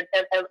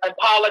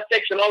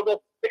politics and all this.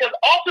 Because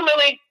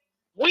ultimately,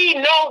 we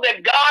know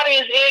that God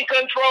is in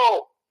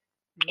control.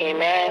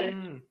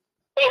 Amen.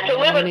 So to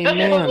live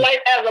this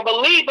life as a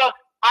believer,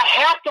 I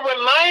have to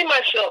remind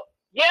myself,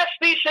 yes,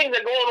 these things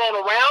are going on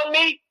around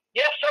me.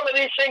 Yes, some of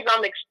these things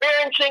I'm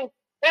experiencing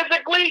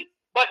physically,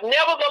 but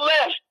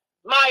nevertheless,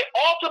 my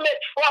ultimate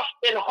trust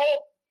and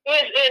hope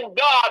is in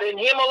God and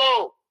Him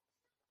alone.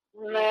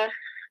 Amen.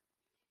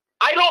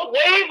 I don't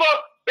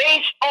waver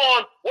based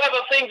on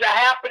whether things are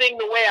happening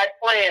the way I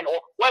plan,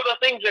 or whether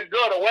things are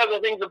good, or whether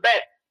things are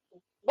bad.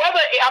 Whether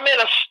I'm in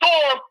a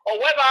storm, or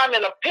whether I'm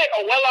in a pit,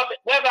 or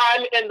whether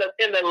I'm in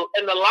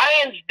the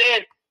lion's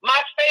den,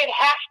 my faith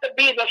has to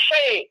be the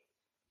same,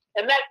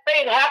 and that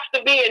faith has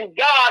to be in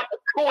God,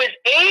 who is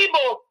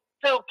able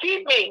to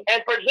keep me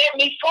and present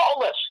me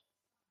faultless.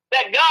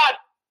 That God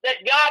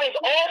is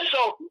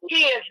also,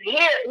 He is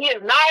here, He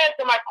is nigh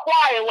unto my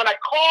cry, and when I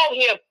call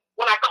Him,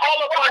 when I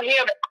call upon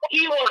Him,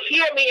 He will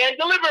hear me and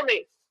deliver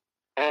me.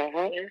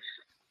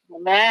 Mm-hmm.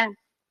 Amen.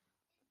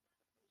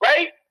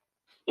 Right?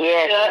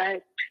 Yes. Yeah.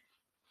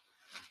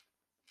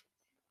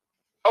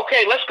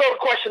 Okay, let's go to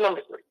question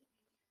number 3.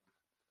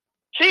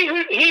 See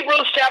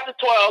Hebrews chapter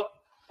 12,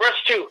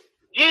 verse 2.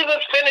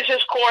 Jesus finished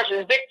His course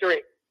in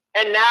victory,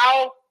 and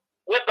now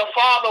with the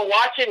Father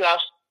watching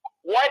us,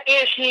 what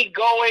is He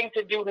going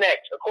to do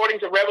next? According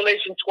to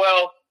Revelation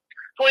 22:12,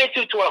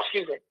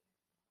 excuse me.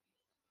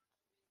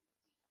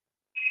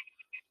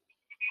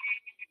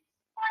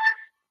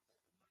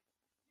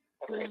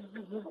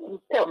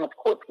 Tell me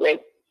quickly.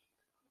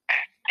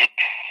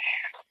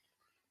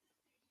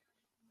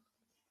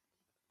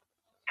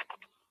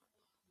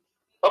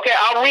 Okay,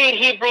 I'll read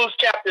Hebrews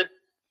chapter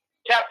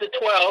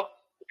 12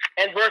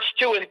 and verse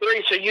 2 and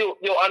 3, so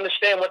you'll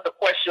understand what the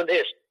question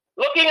is.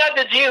 Looking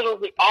unto Jesus,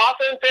 the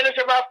author and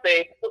finisher of our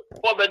faith,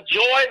 for the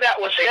joy that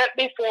was set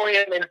before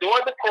Him,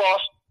 endured the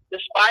cross,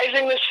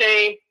 despising the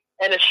shame,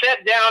 and is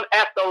set down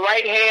at the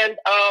right hand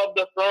of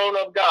the throne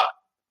of God.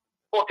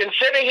 For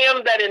consider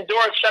Him that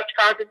endured such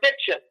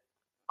contradiction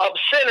of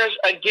sinners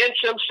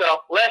against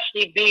Himself, lest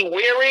ye be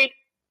wearied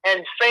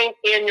and faint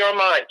in your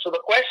mind. So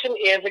the question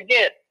is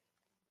again,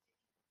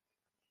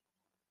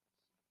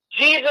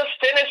 Jesus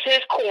finished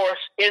His course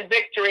in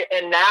victory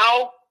and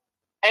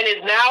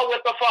is now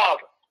with the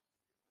Father,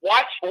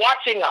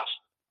 watching us.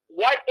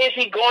 What is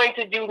He going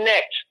to do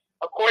next?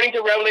 According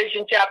to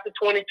Revelation chapter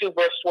 22,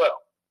 verse 12.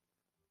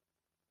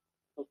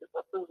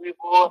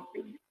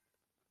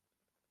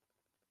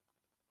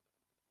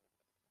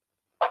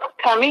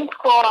 Coming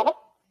forward,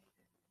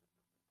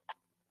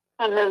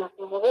 and then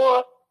the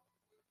war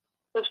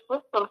is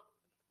with them.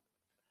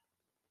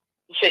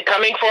 You said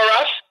coming for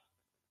us?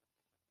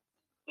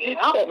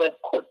 Yeah.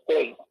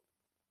 Quickly.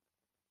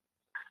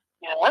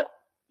 Yeah.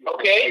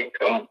 Okay.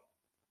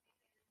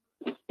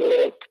 He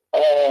said,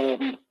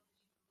 and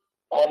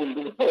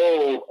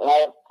behold,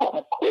 I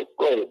come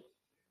quickly,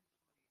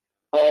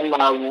 and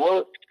my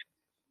work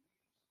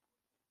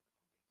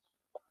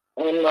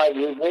and my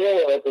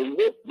reward is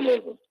with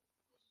me,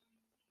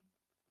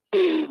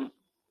 to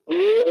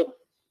give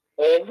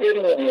every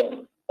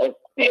man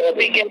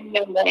according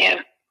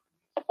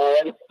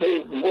and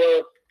his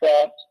work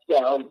that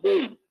shall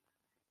be.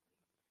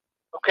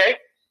 Okay.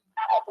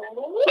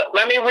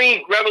 Let me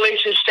read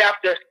Revelation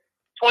chapter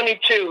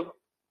 22,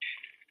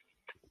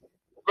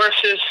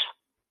 verses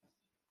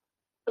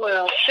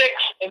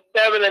 6 and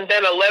 7, and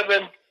then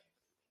 11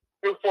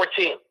 through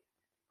 14.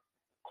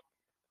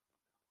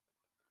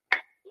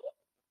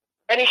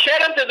 And He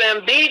said unto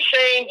them, these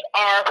sayings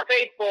are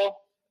faithful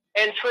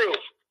and true.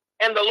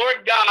 And the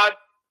Lord God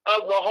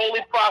of the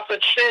holy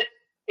prophets sent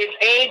His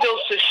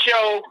angels to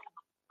show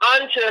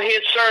unto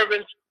His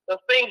servants the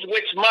things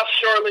which must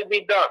surely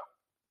be done.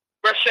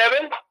 Verse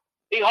 7,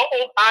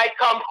 behold, I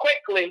come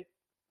quickly.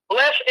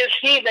 Blessed is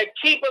he that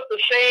keepeth the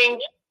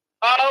sayings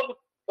of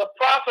the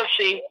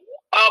prophecy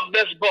of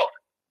this book.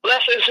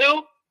 Blessed is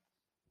who?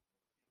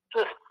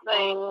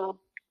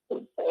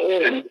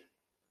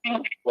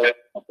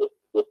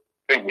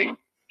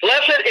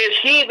 Blessed is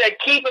he that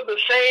keepeth the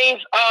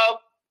sayings of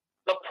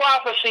the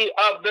prophecy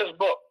of this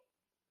book.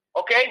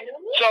 Okay?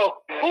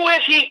 So who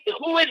is he?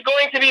 Who is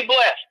going to be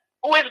blessed?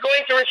 Who is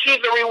going to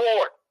receive the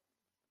reward?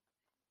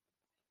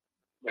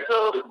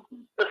 So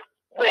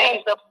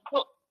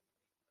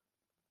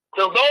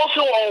those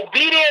who are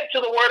obedient to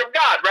the word of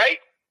God, right?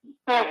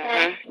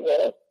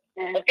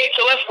 Mm-hmm. Okay,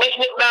 so let's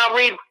now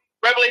read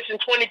Revelation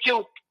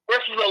 22,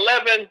 verses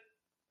 11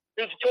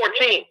 through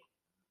 14.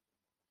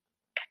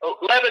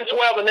 11,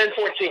 12, and then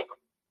 14.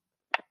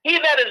 He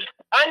that is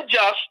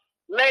unjust,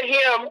 let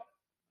him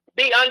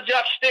be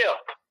unjust still.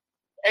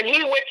 And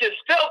he which is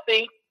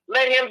filthy,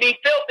 let him be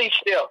filthy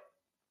still.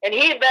 And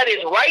he that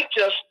is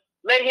righteous,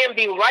 let him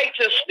be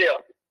righteous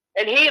still.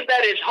 And he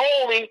that is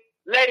holy,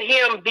 let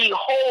him be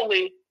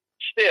holy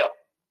still.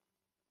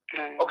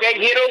 Okay,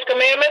 hear those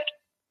commandments?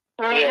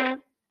 Mm-hmm.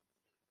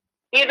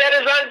 He that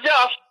is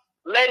unjust,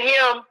 let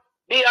him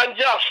be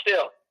unjust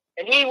still.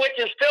 And he which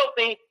is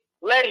filthy,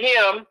 let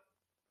him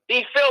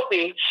be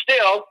filthy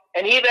still.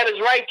 And he that is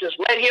righteous,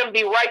 let him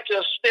be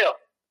righteous still.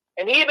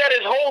 And he that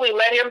is holy,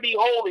 let him be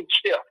holy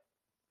still.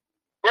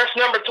 Verse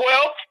number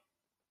 12.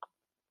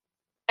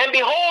 And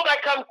behold, I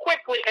come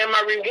quickly, and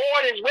my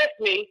reward is with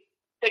me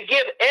to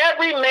give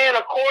every man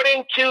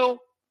according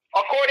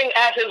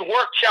as his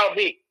work shall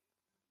be.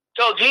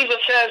 So Jesus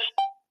says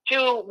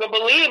to the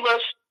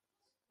believers,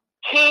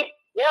 keep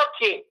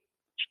working,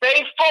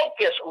 stay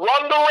focused,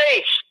 run the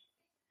race.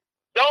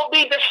 Don't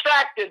be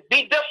distracted,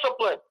 be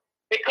disciplined.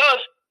 Because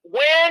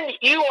when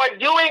you are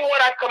doing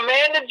what I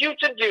commanded you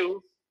to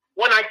do,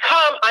 when I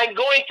come, I'm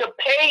going to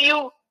pay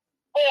you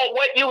for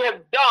what you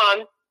have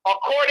done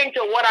according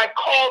to what I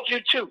called you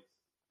to.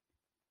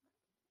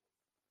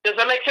 Does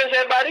that make sense,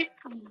 everybody?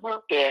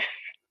 Yes.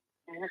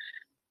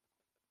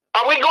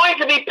 Are we going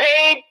to be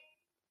paid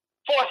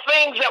for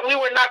things that we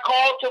were not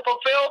called to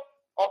fulfill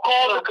or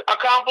called to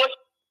accomplish?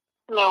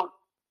 No.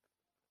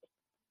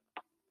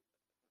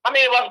 How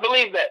many of us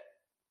believe that?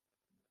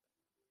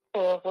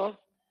 Mm-hmm.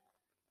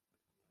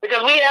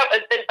 Because we have,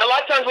 a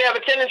lot of times we have a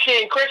tendency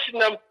in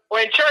Christendom or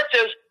in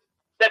churches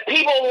that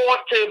people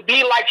want to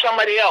be like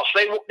somebody else.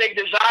 They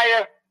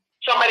desire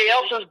somebody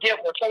else's gift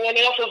or someone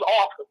else's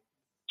offer.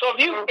 So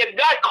if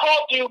God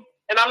called you,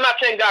 and I'm not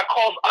saying God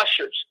calls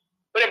ushers,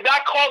 but if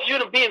God calls you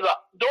to be the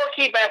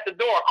doorkeeper at the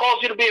door,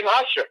 calls you to be an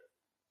usher,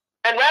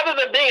 and rather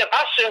than being an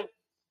usher,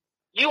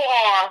 you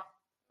are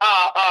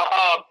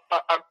a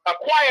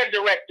choir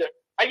director,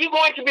 are you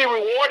going to be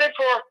rewarded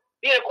for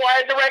being a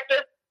choir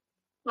director?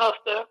 No,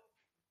 sir.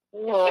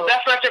 No. If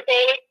that's not your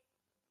calling?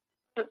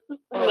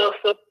 No,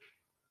 sir.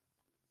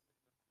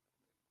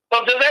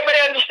 So does everybody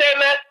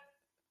understand that?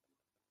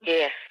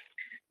 Yes.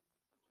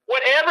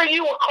 Whatever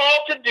you were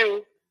called to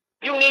do,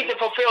 you need to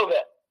fulfill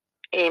that.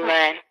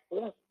 Amen.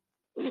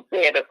 He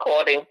said,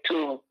 according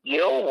to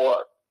your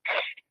work.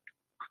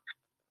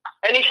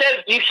 And he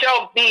says,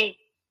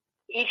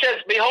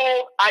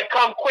 behold, I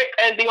come quick,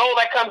 and behold,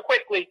 I come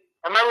quickly,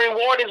 and my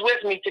reward is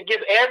with me to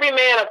give every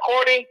man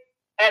according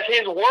as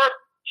his work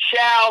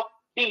shall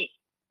be.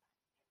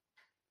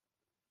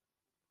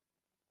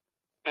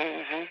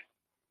 Mm-hmm.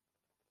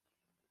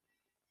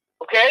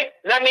 Okay?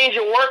 That means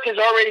your work is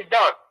already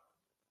done.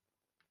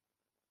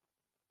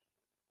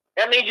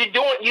 That means you've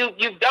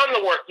done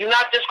the work. You're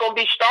not just going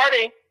to be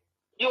starting.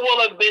 You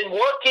will have been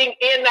working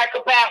in that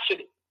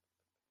capacity.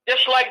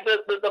 Just like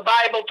the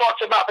Bible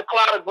talks about the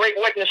cloud of great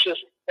witnesses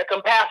that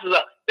compasses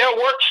us. Their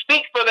work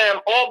speaks for them,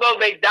 although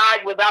they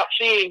died without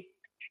seeing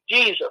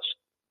Jesus,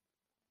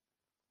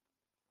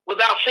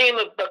 without seeing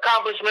the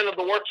accomplishment of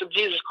the works of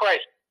Jesus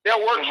Christ. Their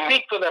work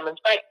speaks for them. In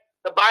fact,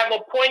 the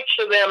Bible points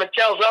to them and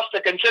tells us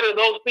to consider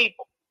those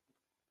people.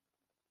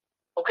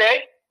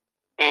 Okay?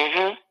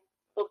 Mm-hmm.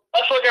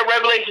 Let's look at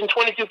Revelation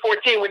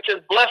 22:14, which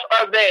says, blessed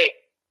are they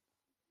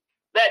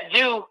that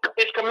do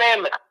his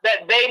commandment,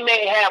 that they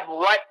may have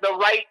right to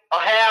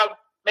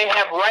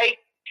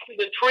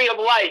the tree of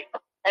life,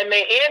 and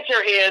may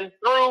enter in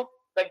through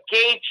the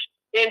gates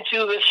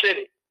into the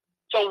city.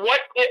 So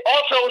what it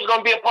also is going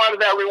to be a part of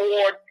that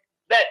reward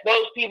that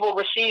those people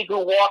receive who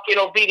walk in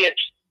obedience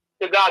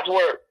to God's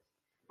word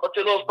or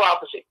to those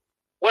prophecies.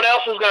 What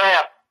else is going to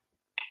happen?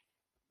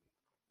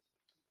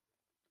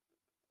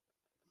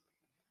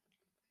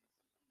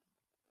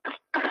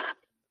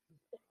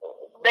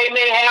 They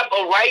may have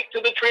a right to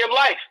the tree of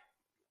life,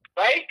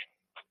 right?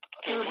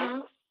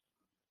 Mm-hmm.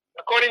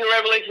 According to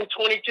Revelation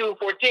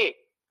 22:14.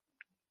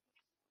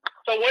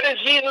 So what is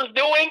Jesus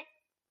doing?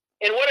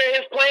 And what are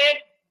his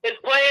plans? His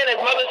plan, as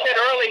Mother said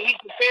earlier, he's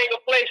preparing a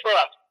place for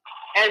us.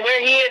 And where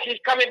he is,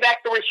 he's coming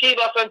back to receive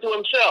us unto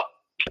himself.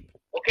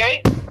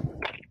 Okay?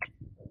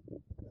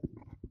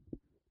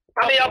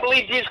 How many of y'all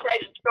believe Jesus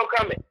Christ is still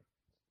coming?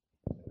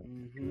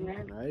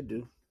 Mm-hmm. I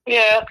do.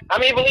 Yeah. How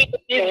many believe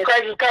that Jesus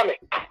Christ is coming?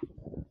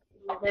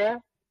 Mm-hmm.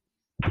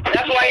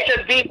 That's why he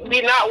says,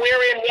 be not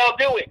weary in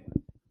well-doing.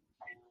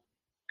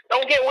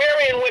 Don't get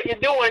weary in what you're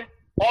doing,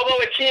 although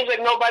it seems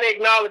like nobody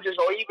acknowledges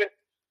or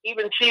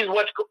even sees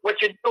what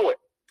you're doing.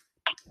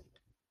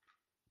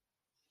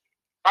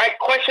 All right,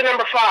 question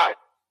number 5.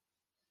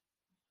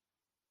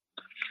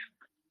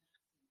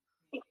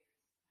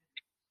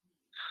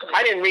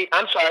 I didn't read.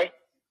 I'm sorry.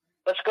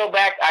 Let's go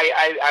back.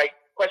 I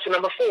question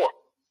number 4.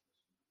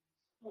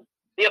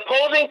 The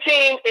opposing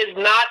team is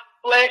not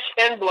flesh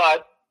and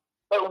blood,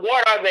 but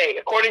what are they?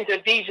 According to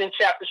Ephesians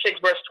chapter 6,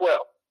 verse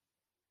 12.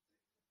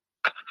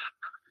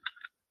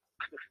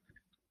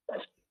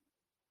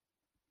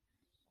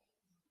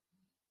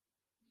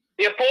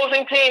 The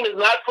opposing team is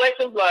not flesh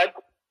and blood,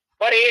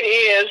 but it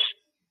is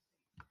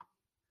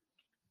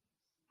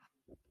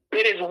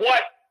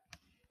what?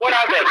 What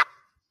are they?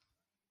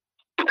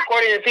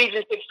 According to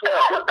Ephesians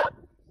 6:12.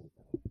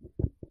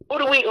 Who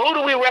do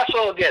we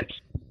wrestle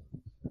against?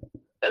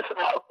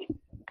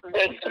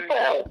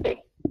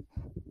 Principality.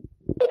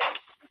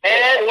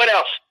 And what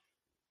else?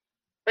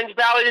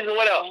 Principalities and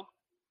what else?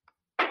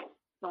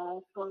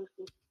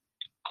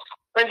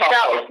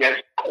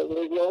 Principalities.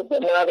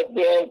 Not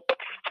against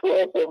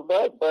flesh and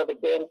blood, but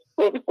against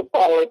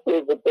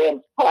principalities,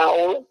 against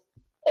powers,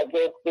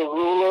 against the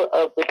ruler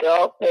of the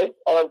darkness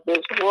of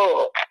this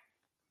world,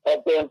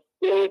 against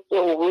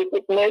spiritual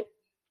wickedness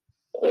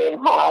in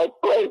high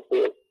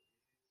places.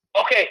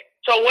 Okay,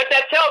 so what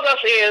that tells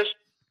us is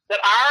that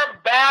our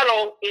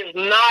battle is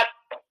not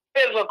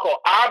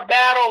physical. Our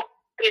battle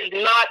is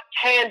not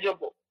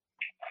tangible.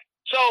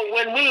 So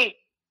when we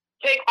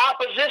take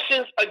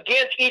oppositions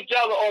against each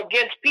other or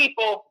against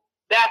people,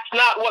 that's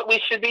not what we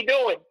should be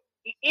doing.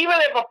 Even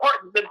if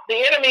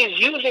the enemy is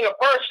using a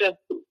person,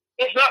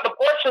 it's not the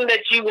person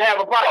that you have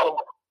a problem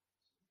with.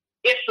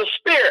 It's the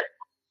spirit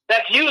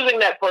that's using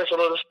that person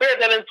or the spirit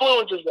that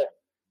influences them.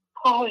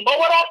 But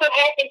what often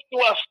happens to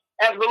us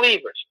as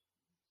believers?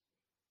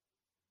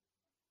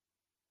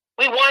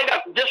 We wind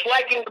up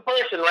disliking the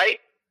person, right?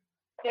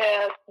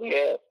 Yes.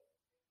 Yes.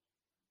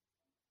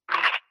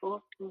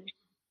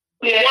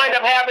 We wind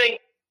up having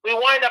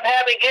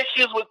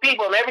issues with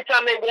people, and every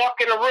time they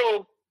walk in a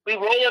room, we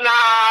rolling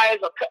our eyes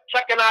or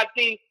sucking our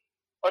teeth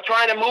or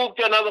trying to move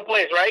to another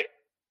place, right?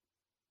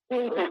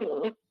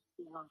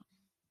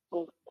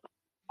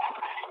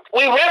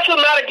 We wrestle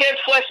not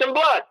against flesh and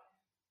blood.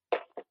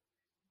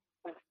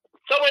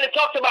 So when it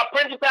talks about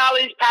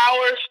principalities,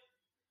 powers,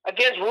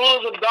 against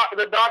rulers of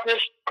the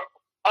darkness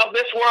of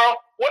this world,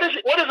 what is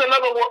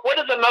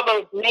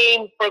another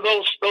name for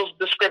those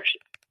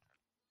descriptions?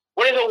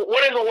 What is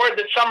a word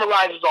that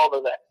summarizes all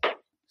of that?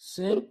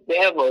 Sin.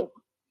 Devil.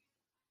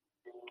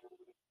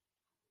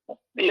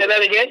 Say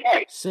that again?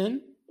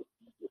 Sin.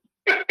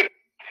 All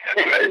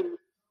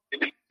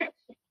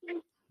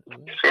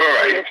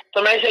right.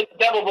 Somebody say the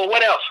devil, but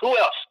what else? Who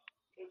else?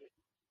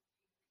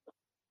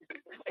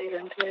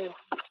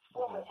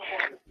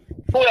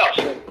 Who else?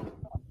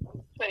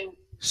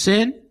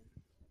 Sin.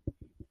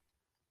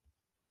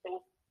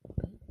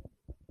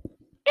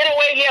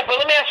 Anyway, yeah, but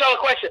let me ask y'all a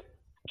question.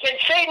 Can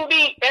Satan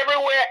be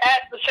everywhere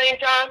at the same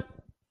time?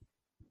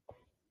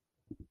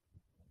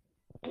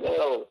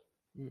 No.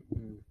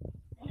 Mm-mm.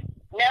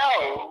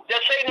 No.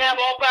 Does Satan have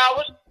all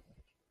powers?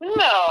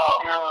 No.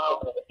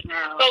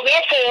 So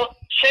therefore,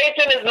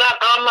 Satan is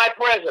not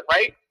omnipresent,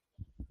 right?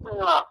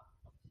 No.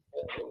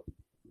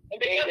 And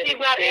because he's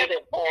not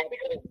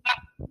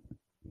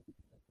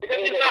because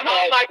he's not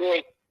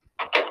omnipresent.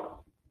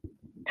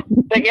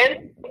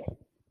 Again?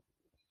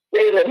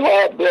 Satan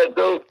had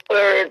those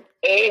third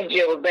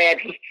angels that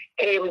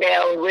came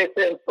down with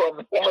him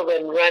from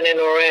heaven running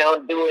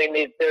around doing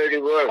his dirty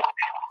work.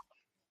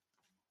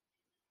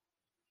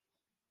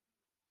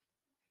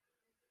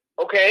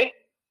 Okay.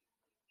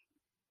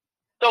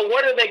 So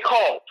what are they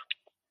called?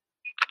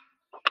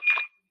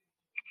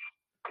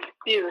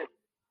 Spirit.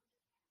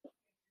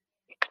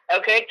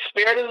 Okay,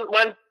 spirit is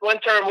one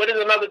term. What is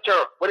another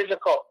term? What is it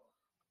called?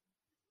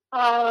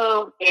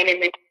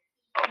 Enemy.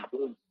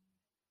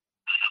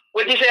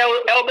 What did you say,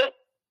 Elder?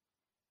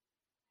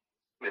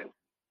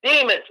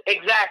 Demons,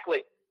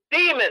 exactly.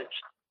 Demons.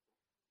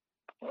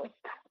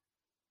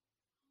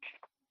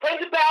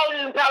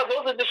 Principalities and powers,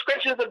 those are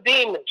descriptions of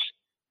demons.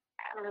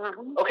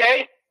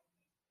 Okay?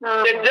 There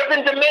are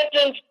different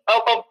dimensions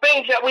of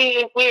things that we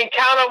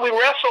encounter, we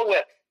wrestle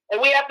with. And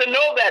we have to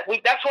know that.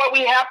 That's why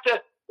we have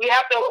to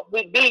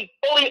be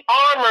fully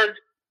armored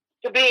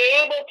to be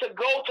able to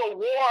go to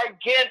war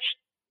against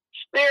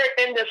spirit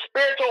in the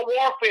spiritual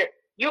warfare.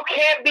 You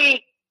can't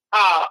be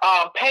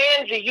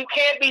pansy. You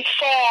can't be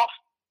soft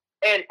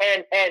and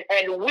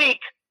weak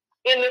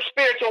in the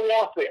spiritual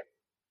warfare.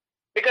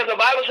 Because the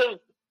Bible says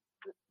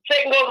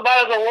Satan goes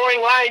about as a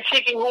roaring lion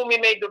seeking whom he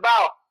may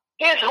devour.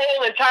 His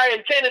whole entire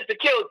intent is to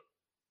kill you.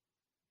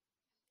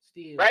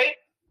 Steal. Right?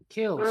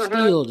 Kill,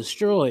 steal,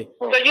 destroy.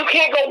 So you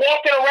can't go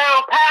walking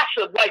around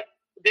passive like,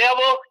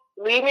 devil,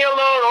 leave me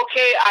alone.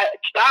 Okay,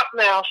 stop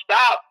now,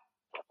 stop.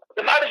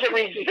 The Bible says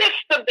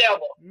resist the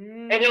devil,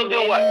 and he'll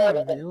do what?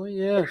 Oh,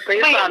 yes.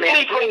 Flee.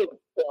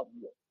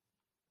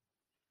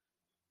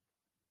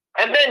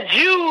 And then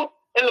Jude,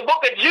 in the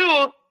book of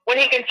Jude, when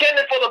he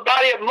contended for the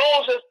body of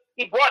Moses,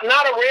 he brought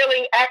not a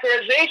railing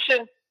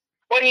accusation,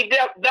 but he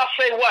does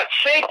say what?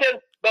 Satan,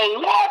 the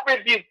Lord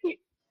rebuked thee.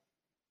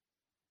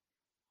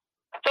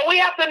 So we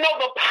have to know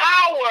the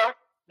power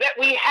that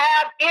we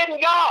have in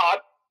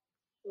God,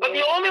 but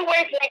the only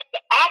way for us to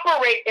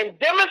operate and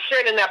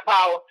demonstrate in that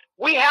power,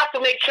 we have to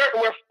make certain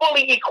we're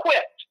fully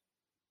equipped.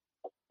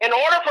 In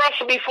order for us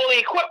to be fully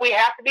equipped, we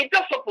have to be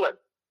disciplined.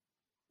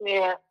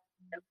 Yeah.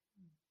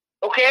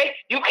 Okay?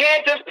 You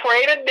can't just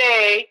pray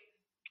today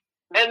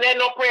and then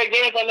don't pray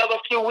again for another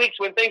few weeks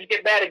when things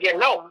get bad again.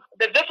 No.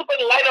 The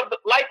disciplined life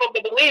of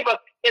the believer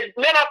is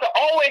meant to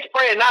always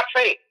pray and not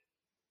faint.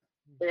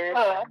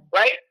 Yeah.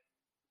 Right?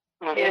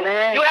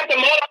 Amen. You have to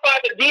modify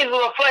the deeds of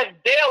the flesh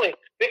daily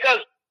because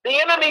the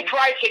enemy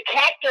tries to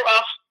capture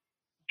us,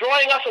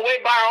 drawing us away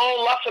by our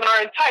own lust and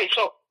our entice.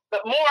 So the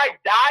more I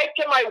die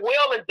to my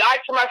will and die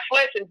to my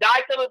flesh and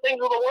die to the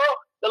things of the world,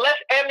 the less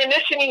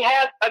ammunition he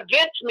has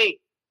against me.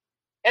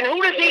 And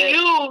who does he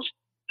use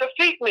to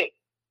defeat me?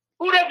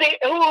 Who does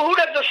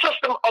the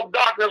system of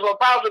darkness or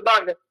powers of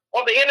darkness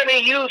or the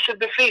enemy use to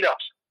defeat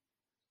us?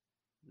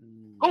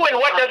 Who and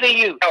what does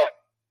he use?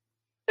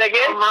 Say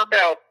again?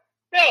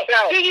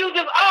 No, he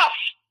uses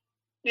us.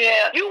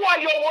 Yeah. You are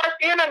your worst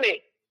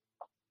enemy.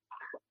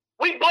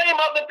 We blame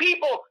other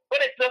people,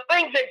 but it's the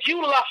things that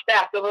you lust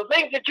after, the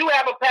things that you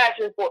have a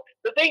passion for,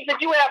 the things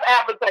that you have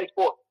appetite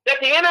for, that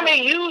the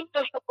enemy uses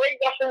to bring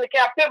us into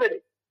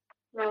captivity.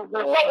 Mm-hmm.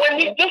 But when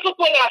we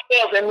discipline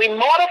ourselves and we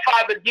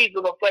mortify the deeds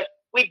of the flesh,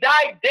 we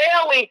die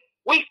daily,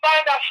 we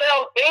find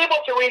ourselves able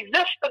to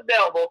resist the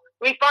devil.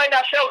 We find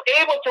ourselves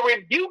able to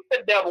rebuke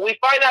the devil. We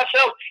find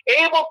ourselves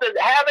able to,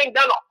 having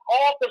done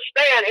all to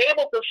stand,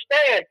 able to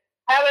stand,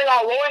 having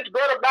our loins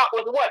girt about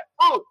with what?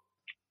 Truth.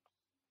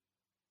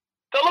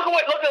 So look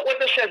at what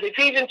this says.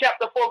 Ephesians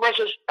chapter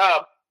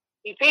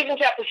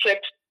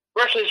 6,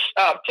 verses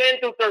 10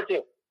 through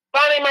 13.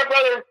 Finally, my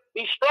brother,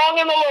 be strong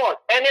in the Lord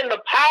and in the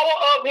power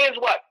of his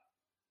what?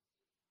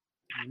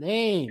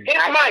 Name. His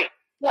might.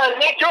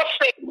 Not your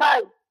strength.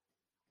 Might.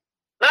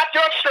 Not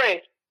your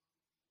strength.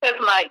 His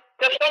might.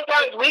 Because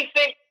sometimes we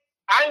think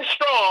I'm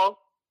strong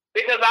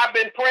because I've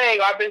been praying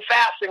or I've been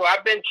fasting or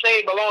I've been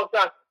saved a long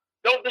time.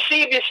 Don't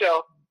deceive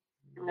yourself.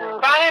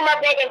 Finally, my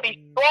brother,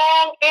 be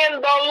strong in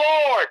the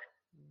Lord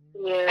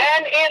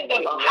and in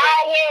the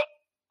power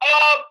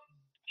of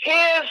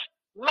his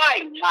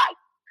might.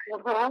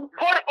 Put on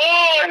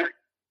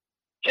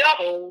just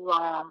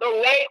the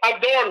right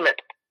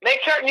adornment. Make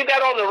certain you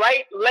got on the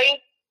right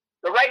length,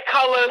 the right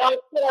colors. No,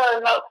 sir.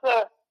 No,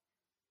 sir.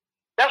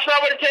 That's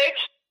not what it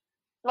takes?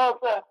 No,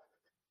 sir.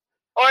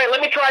 All right,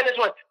 let me try this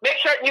one. Make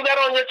certain you got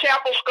on your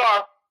chapel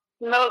scarf.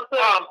 No,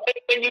 sir.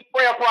 And you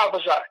pray or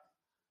prophesy.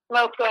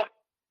 No, sir.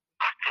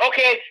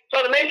 Okay,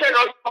 so to make sure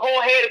the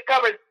whole head is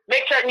covered,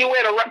 make certain you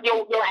wear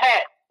your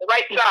hat, the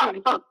right side.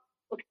 Is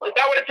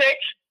that what it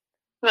takes?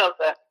 No,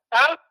 sir.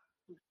 Huh?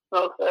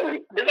 No, sir.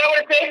 Is that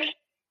what it takes?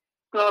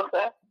 No,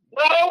 sir.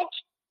 No?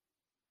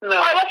 No.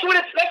 All right, let's see what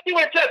it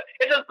says.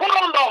 It says, put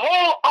on the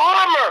whole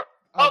armor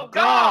of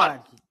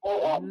God.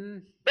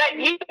 That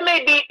you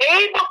may be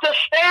able to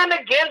stand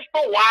against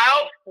the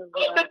wiles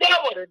of the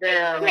devil.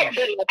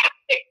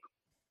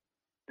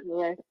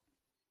 Yes.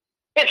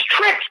 His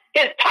tricks,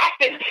 his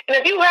tactics. And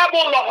if you have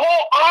on the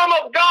whole armor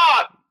of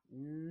God,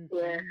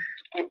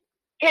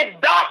 his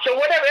dots or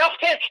whatever else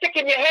can't stick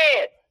in your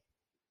head.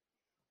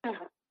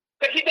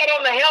 Because you got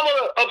on the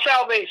helmet of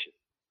salvation.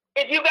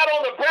 If you got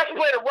on the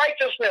breastplate of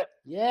righteousness,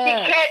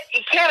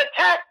 he can't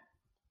attack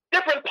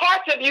different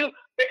parts of you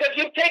because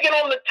you've taken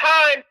on the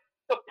time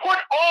to put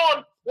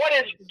on what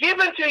is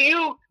given to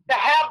you to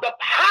have the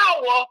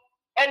power,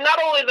 and not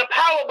only the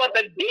power, but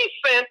the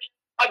defense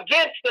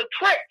against the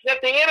tricks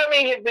that the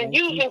enemy has been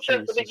using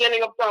since the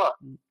beginning of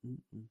time.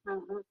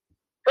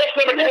 Verse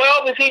number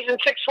 12,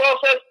 Ephesians 6:12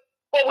 says,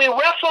 for we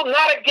wrestle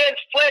not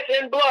against flesh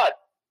and blood,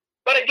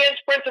 but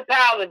against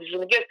principalities.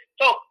 And against.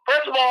 So,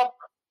 first of all,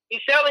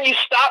 he's telling you,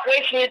 stop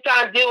wasting your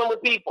time dealing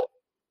with people.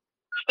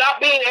 Stop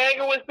being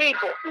angry with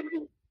people.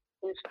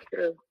 It's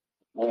true.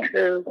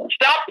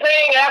 Stop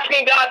praying,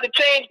 asking God to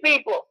change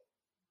people.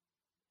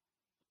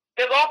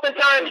 Because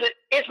oftentimes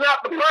it's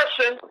not the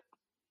person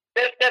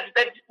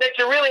that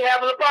you're really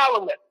having a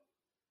problem with.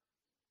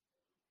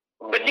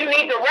 But you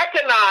need to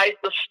recognize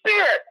the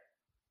spirit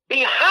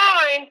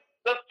behind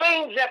the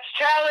things that's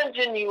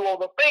challenging you or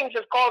the things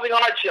that's causing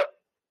hardship.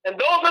 And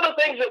those are the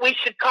things that we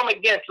should come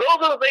against.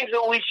 Those are the things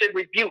that we should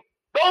rebuke.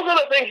 Those are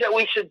the things that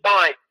we should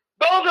bind.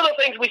 Those are the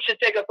things we should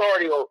take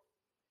authority over.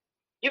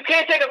 You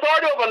can't take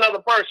authority over another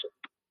person.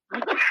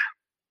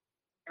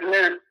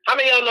 Amen. How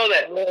many of y'all know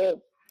that?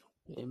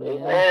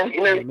 Amen.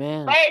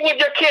 Amen. Try it with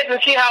your kids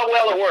and see how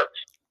well it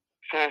works.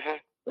 Try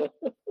it with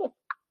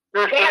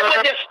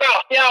your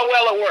spouse, see how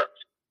well it works.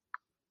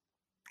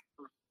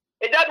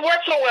 It doesn't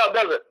work so well,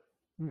 does it?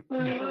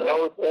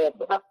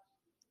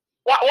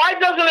 Why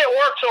doesn't it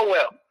work so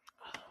well?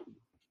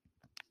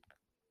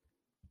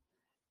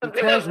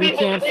 Because we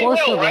can't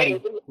force nobody.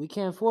 Right? We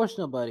can't force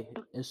nobody.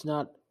 It's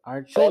not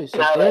our choice.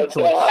 It's their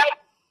choice.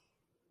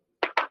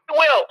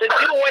 Will to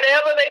do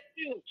whatever they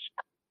choose.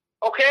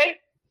 Okay.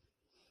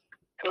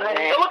 So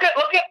look at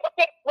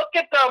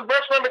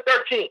verse number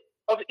 13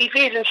 of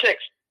Ephesians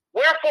 6.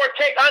 Wherefore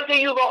take unto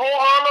you the whole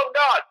armor of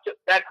God.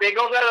 That there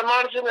goes that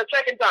admonition the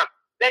second time.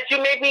 That you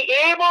may be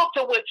able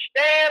to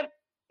withstand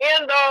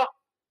in the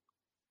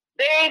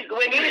days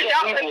when you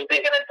shout and speak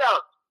in the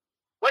tongues.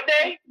 What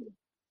day?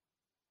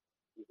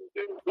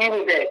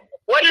 Evil day.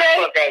 What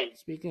day?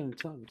 Speaking in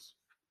tongues.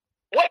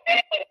 What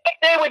day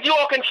would you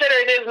all consider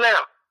it is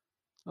now?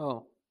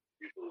 Oh.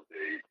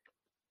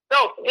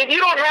 So, if you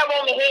don't have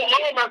on the whole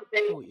armor,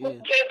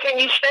 can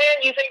you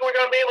stand? You think we're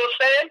going to be able to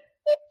stand?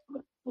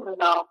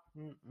 No.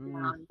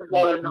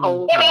 Put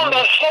on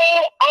the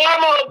whole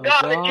armor of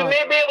God that you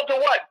may be able to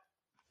what?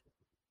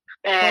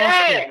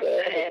 Stand.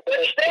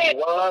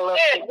 Stand.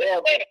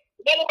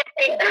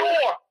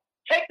 Endure.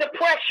 Take the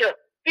pressure.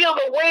 Feel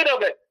the weight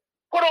of it.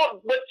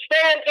 But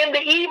stand in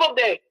the evil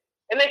day.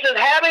 And it says,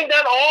 having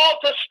done all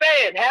to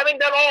stand, having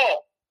done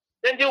all,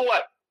 then do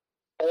what?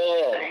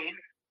 Stand.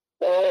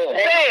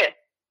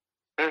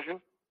 Mm-hmm.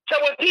 So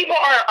when people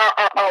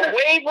are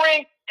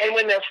wavering and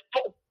when they're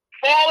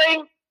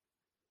falling,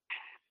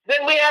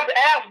 then we have to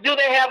ask, do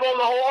they have on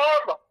the whole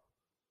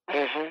armor?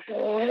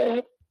 Mm-hmm.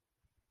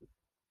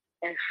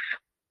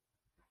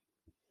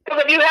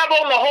 Because if you have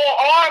on the whole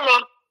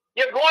armor,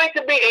 you're going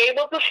to be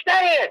able to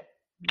stand.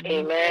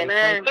 Amen.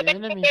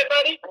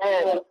 Everybody?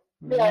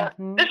 Yeah.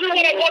 This is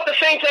what I want the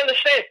saints to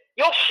understand.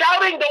 Your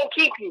shouting don't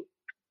keep you.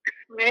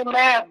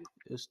 Amen.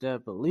 It's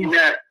that belief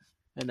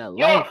and that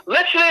Your life.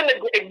 listening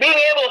to being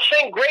able to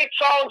sing great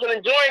songs and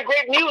enjoying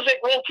great music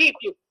won't keep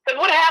you. Because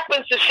what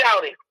happens to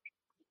shouting?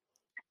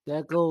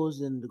 That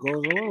goes over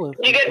with.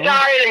 You get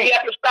tired and you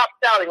have to stop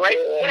shouting, right?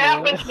 What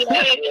happens to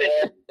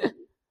dancing?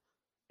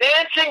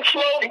 Dancing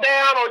slows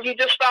down, or you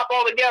just stop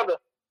altogether.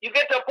 You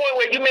get to a point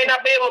where you may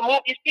not be able to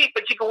move your feet,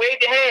 but you can wave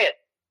your hand.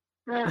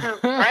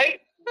 Right?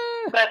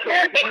 That's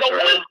right. But the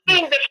one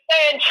thing that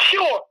stands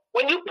sure,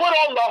 when you put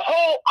on the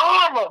whole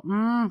armor,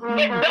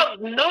 it does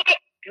not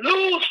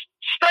lose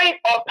strength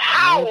or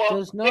power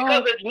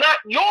because it's not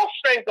your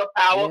strength or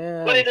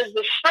power, but it is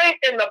the strength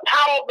and the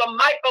power of the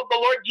might of the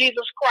Lord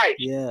Jesus Christ.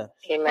 Yeah.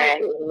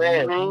 Amen.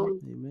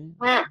 Amen.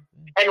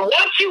 And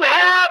once you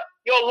have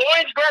your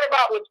loins girded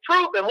about with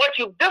truth, and once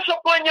you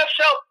discipline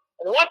yourself,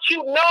 and once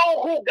you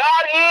know who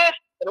God is,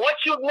 and once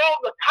you know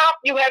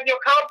you have your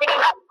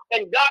confidence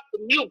and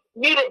God's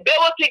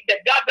mutability,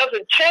 that God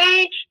doesn't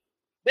change,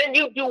 then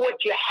you do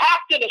what you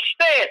have to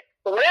stand.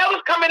 But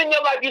whatever's coming in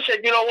your life, you said,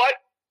 you know what?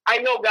 I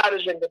know God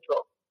is in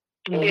control.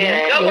 Doesn't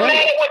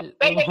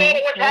matter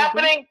what's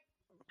happening,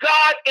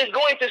 God is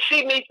going to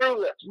see me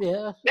through this.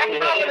 Yeah.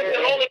 That confidence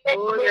is only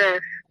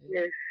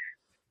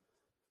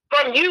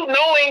from you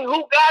knowing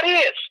who God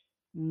is.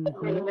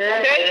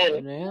 Okay?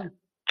 Amen.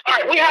 All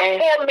right, we have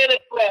 4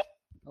 minutes left.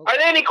 Are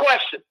there any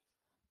questions?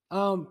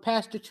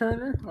 Pastor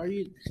Turner, are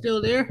you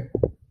still there?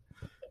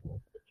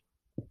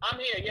 I'm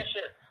here, yes,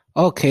 sir.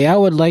 Okay, I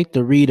would like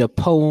to read a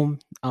poem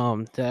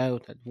that I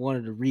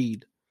wanted to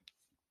read.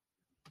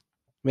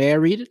 May I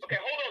read it? Okay,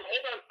 hold on.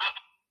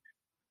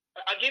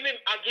 I'll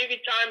give you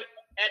time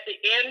at the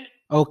end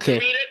Okay.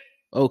 to read it.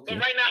 Okay.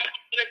 But right now,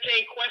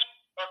 entertain questions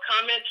or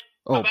comments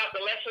about the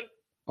lesson.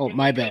 Oh,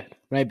 my bad.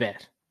 My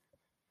bad.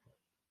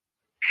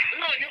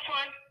 No, you're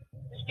fine.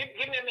 Just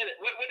give me a minute.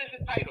 What is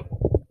the title?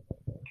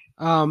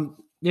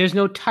 There's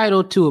no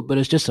title to it, but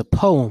it's just a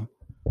poem.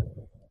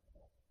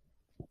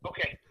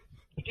 Okay.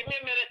 Give me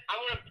a minute.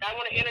 I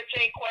want to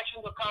entertain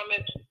questions or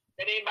comments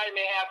that anybody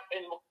may have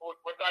in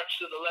regards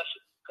to the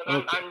lesson.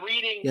 Because I'm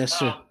reading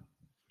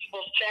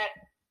people's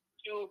chat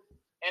too,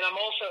 and I'm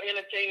also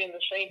entertaining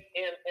the same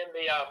in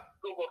the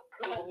Google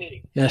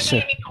meeting. Yes, sir.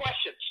 Any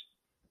questions?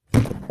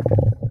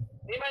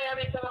 Anybody have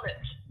any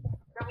comments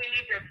that we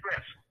need to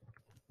express?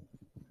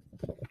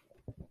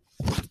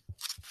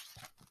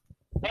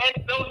 And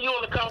those of you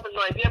on the conference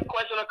line, if you have a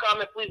question or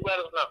comment, please let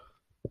us know.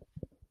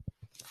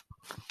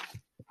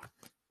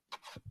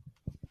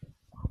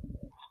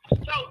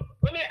 So,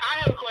 I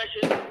have a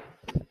question.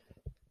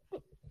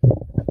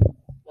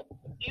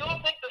 Do you all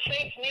think the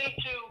Saints need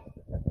to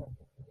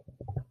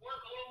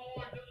work a little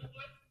more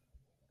discipline?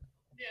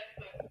 Yes,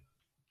 sir.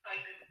 I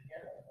do.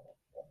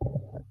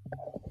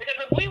 Because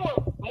if we were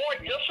more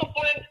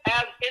disciplined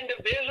as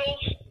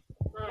individuals,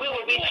 we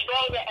would be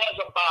stronger as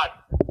a body.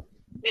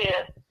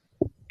 Yeah.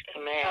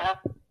 Amen.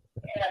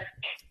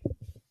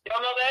 Y'all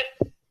know that?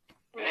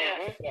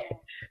 Amen.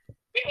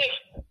 Because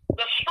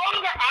the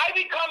stronger I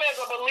become as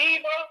a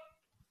believer,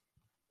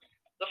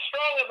 the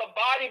stronger the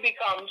body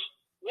becomes.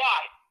 Why?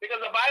 Because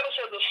the Bible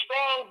says the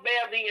strong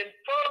bear the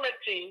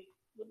infirmity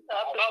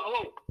of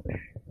who?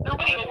 The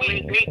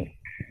weak.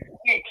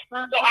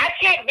 So I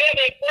can't bear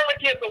the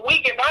infirmity of the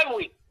weak if I'm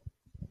weak.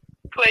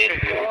 Please.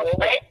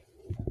 Right?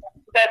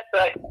 That's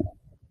right.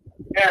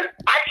 And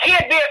I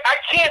can't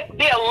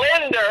be a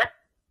lender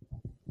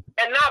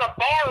and not a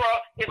borrower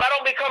if I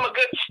don't become a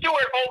good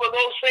steward over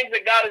those things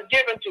that God has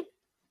given to me.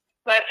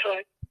 That's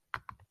right.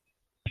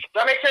 Does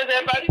that make sense to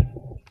everybody?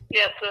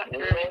 Yes, sir.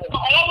 So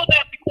all of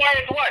that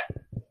requires what?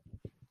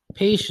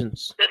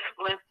 Patience.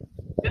 Discipline.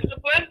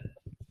 Discipline?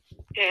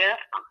 Yeah.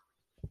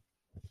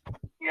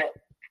 Yeah.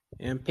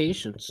 And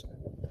patience.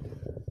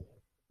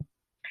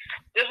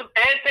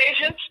 And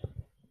patience?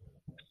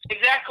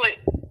 Exactly.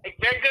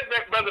 Very good,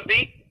 Brother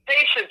B.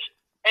 Patience.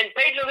 And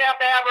patience have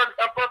to have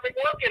a perfect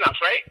work in us,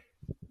 right?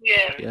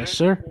 Yeah. Yes,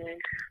 sir.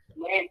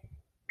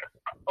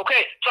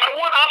 Okay, so I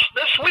want us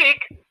this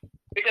week,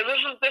 because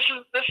this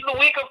is the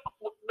week of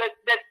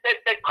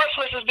that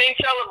Christmas is being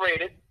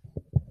celebrated.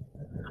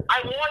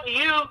 I want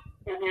you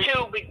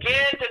to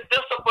begin to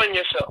discipline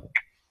yourself,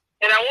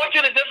 and I want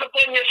you to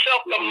discipline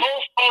yourself the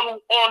most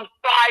on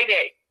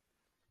Friday.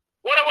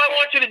 What do I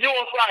want you to do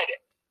on Friday?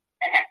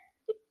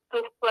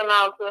 Discipline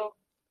ourselves.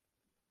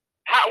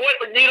 What?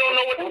 You don't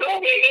know what the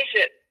discipline is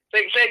yet?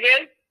 Say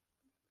again.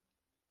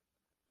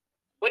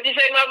 What did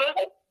you say, Mother?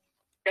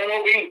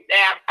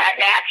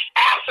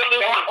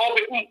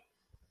 Absolutely.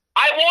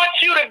 I want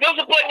you to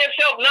discipline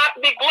yourself not to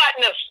be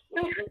gluttonous.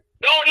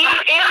 Don't eat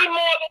any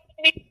more than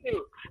you need to.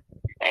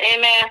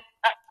 Amen.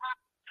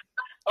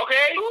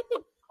 Okay?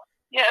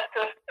 Yes,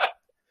 sir.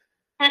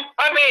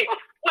 I mean,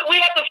 we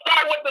have to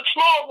start with the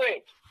small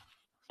things.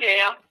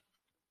 Yeah.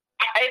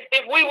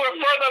 If we were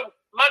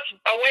much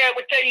away, I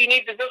would tell you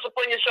need to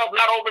discipline yourself,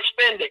 not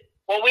overspending.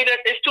 Well,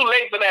 it's too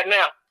late for that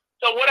now.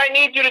 So what I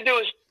need you to do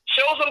is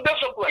Show some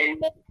discipline.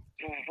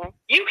 Mm-hmm.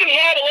 You can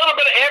have a little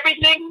bit of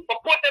everything,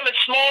 but put them in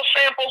small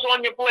samples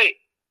on your plate.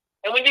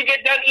 And when you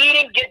get done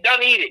eating, get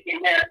done eating.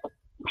 Yeah.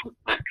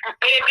 And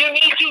if you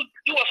need to,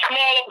 do a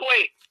smaller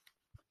plate.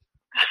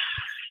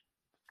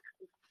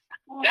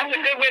 That's a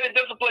good way to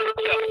discipline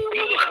yourself.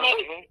 Use a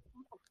smaller.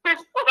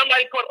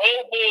 Somebody put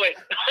old boy.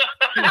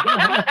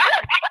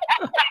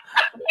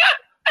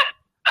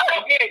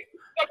 Okay,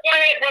 go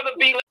ahead, Brother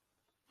B.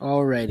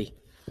 Alrighty.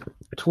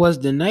 'Twas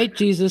the night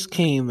Jesus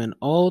came, and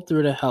all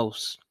through the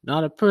house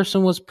not a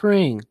person was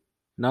praying,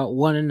 not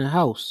one in the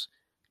house.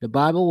 The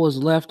Bible was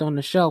left on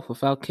the shelf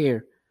without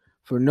care,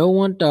 for no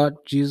one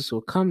thought Jesus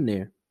would come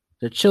there.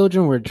 The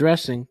children were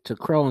dressing to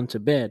crawl into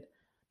bed,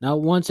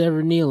 not once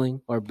ever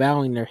kneeling or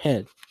bowing their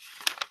head.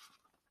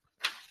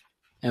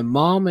 And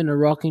Mom in a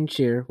rocking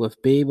chair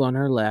with Babe on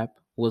her lap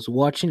was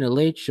watching the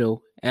late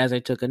show as I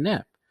took a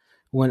nap.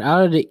 When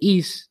out of the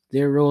east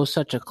there rose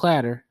such a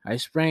clatter, I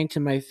sprang to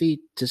my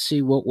feet to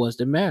see what was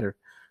the matter.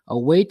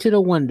 Away to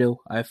the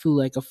window I flew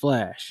like a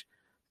flash,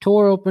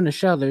 tore open the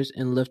shutters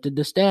and lifted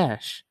the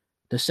sash.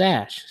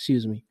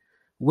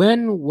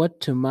 When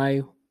what to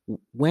my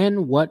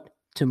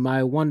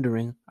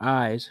wondering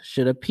eyes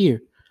should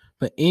appear,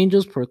 but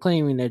angels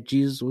proclaiming that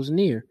Jesus was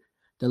near.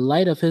 The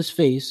light of his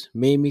face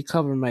made me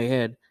cover my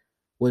head.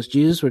 Was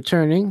Jesus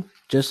returning,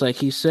 just like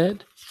he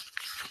said?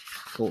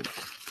 Cool.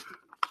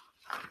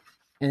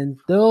 And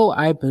though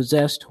I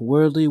possessed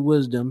worldly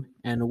wisdom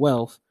and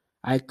wealth,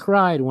 I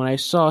cried when I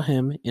saw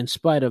him in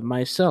spite of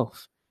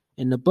myself.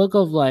 In the book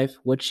of life,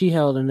 which he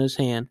held in his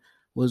hand,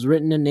 was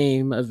written the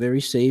name of every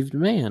saved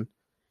man.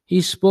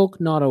 He spoke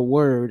not a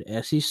word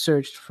as he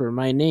searched for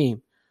my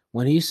name.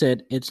 When he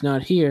said, "It's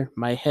not here,"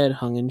 my head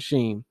hung in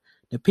shame.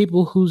 The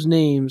people whose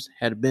names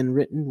had been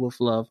written with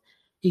love,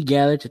 he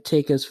gathered to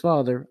take his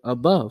Father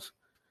above.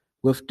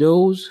 With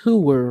those who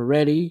were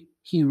ready,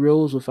 he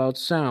rose without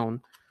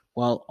sound,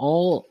 while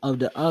all of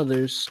the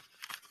others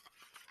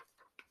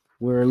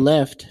were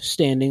left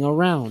standing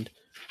around.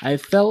 I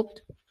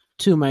felt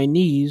to my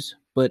knees,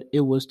 but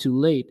it was too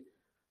late.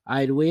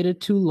 I'd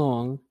waited too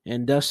long,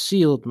 and thus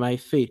sealed my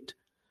fate.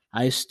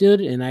 I stood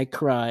and I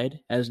cried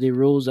as they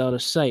rose out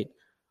of sight.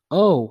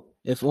 Oh,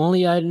 if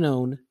only I'd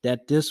known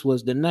that this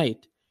was the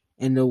night.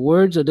 In the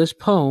words of this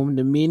poem,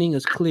 the meaning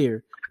is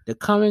clear. The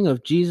coming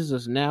of Jesus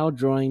is now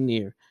drawing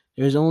near.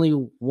 There's only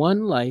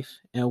one life,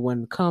 and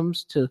when it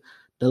comes to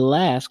the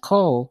last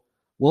call,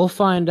 we'll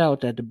find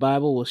out that the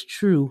Bible was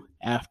true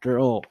after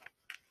all.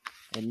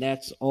 And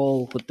that's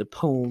all what the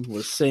poem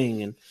was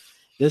saying. And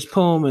this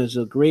poem is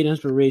a great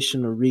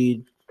inspiration to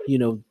read,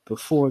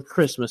 before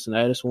Christmas. And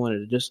I just wanted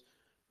to just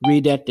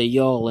read that to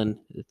y'all and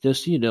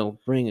just,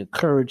 bring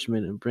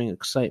encouragement and bring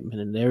excitement.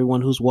 And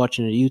everyone who's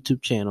watching the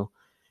YouTube channel,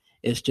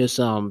 it's just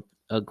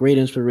a great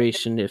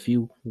inspiration. If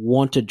you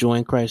want to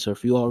join Christ, or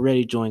if you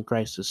already joined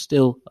Christ, it's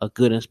still a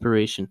good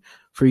inspiration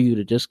for you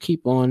to just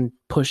keep on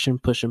pushing,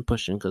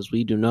 because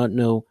we do not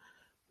know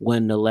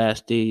when the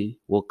last day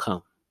will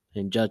come,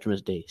 in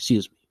Judgment Day.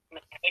 Excuse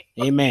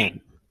me. Amen.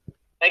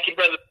 Thank you,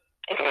 brother.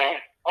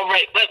 All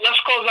right,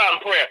 let's close out in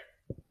prayer.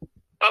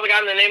 Father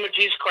God, in the name of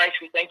Jesus Christ,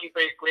 we thank you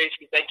for your grace.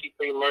 We thank you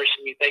for your mercy.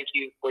 We thank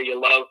you for your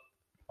love.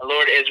 And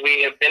Lord, as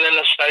we have been in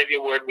the study of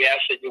your word, we ask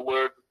that your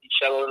word be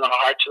settled in our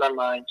hearts and our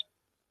minds.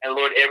 And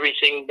Lord,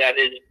 everything that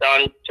is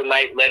done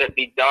tonight, let it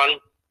be done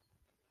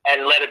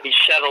and let it be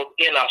settled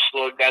in us,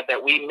 Lord God,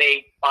 that we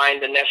may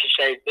find the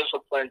necessary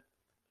discipline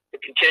to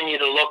continue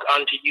to look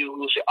unto you,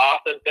 who's the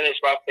author and finisher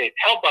of our faith.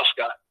 Help us,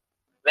 God,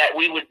 that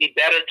we would be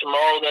better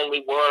tomorrow than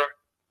we were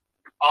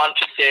on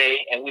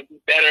today, and we'd be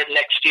better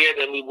next year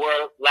than we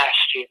were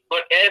last year.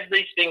 But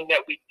everything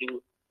that we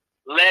do,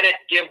 let it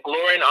give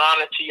glory and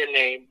honor to your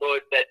name,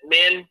 Lord, that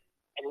men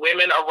and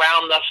women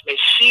around us may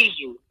see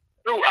you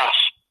through us,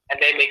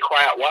 and they may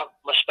cry out, "What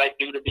must I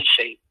do to be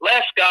saved?"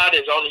 Bless God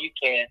as only you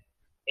can.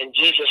 In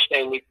Jesus'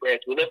 name we pray.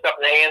 We lift up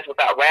the hands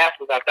without wrath,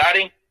 without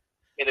doubting.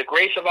 May the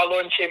grace of our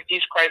Lord and Savior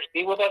Jesus Christ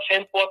be with us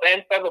henceforth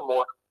and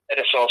forevermore. Let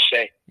us all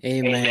say,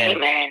 Amen.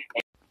 Amen.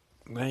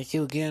 Thank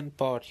you again,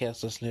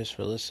 podcast listeners,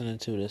 for listening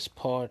to this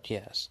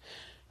podcast.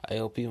 I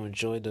hope you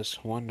enjoyed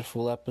this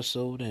wonderful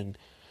episode and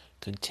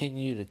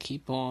continue to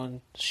keep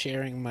on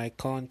sharing my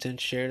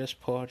content. Share this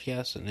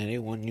podcast, and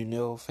anyone you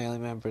know, family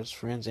members,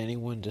 friends,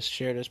 anyone, just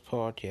share this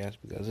podcast,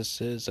 because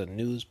this is a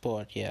news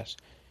podcast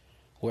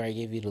where I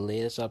give you the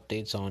latest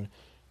updates on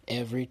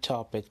every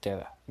topic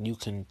that you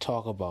can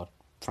talk about,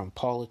 from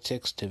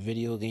politics to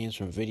video games,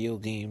 from video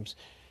games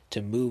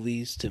to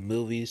movies, to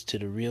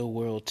the real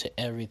world, to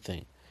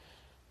everything.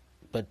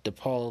 But the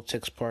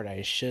politics part,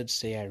 I should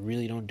say, I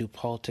really don't do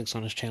politics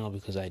on this channel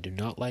because I do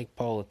not like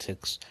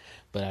politics,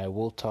 but I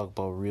will talk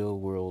about real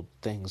world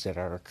things that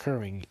are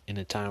occurring in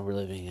the time we're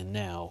living in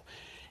now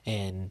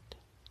and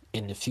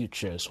in the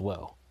future as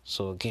well.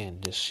 So again,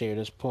 just share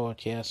this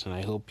podcast, and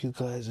I hope you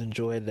guys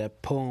enjoyed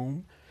that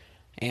poem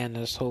and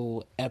this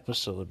whole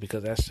episode,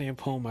 because that same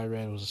poem I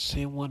read was the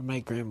same one my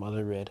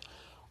grandmother read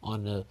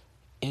on the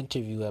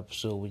interview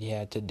episode we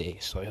had today.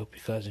 So I hope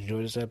you guys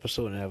enjoyed this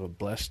episode and have a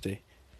blessed day.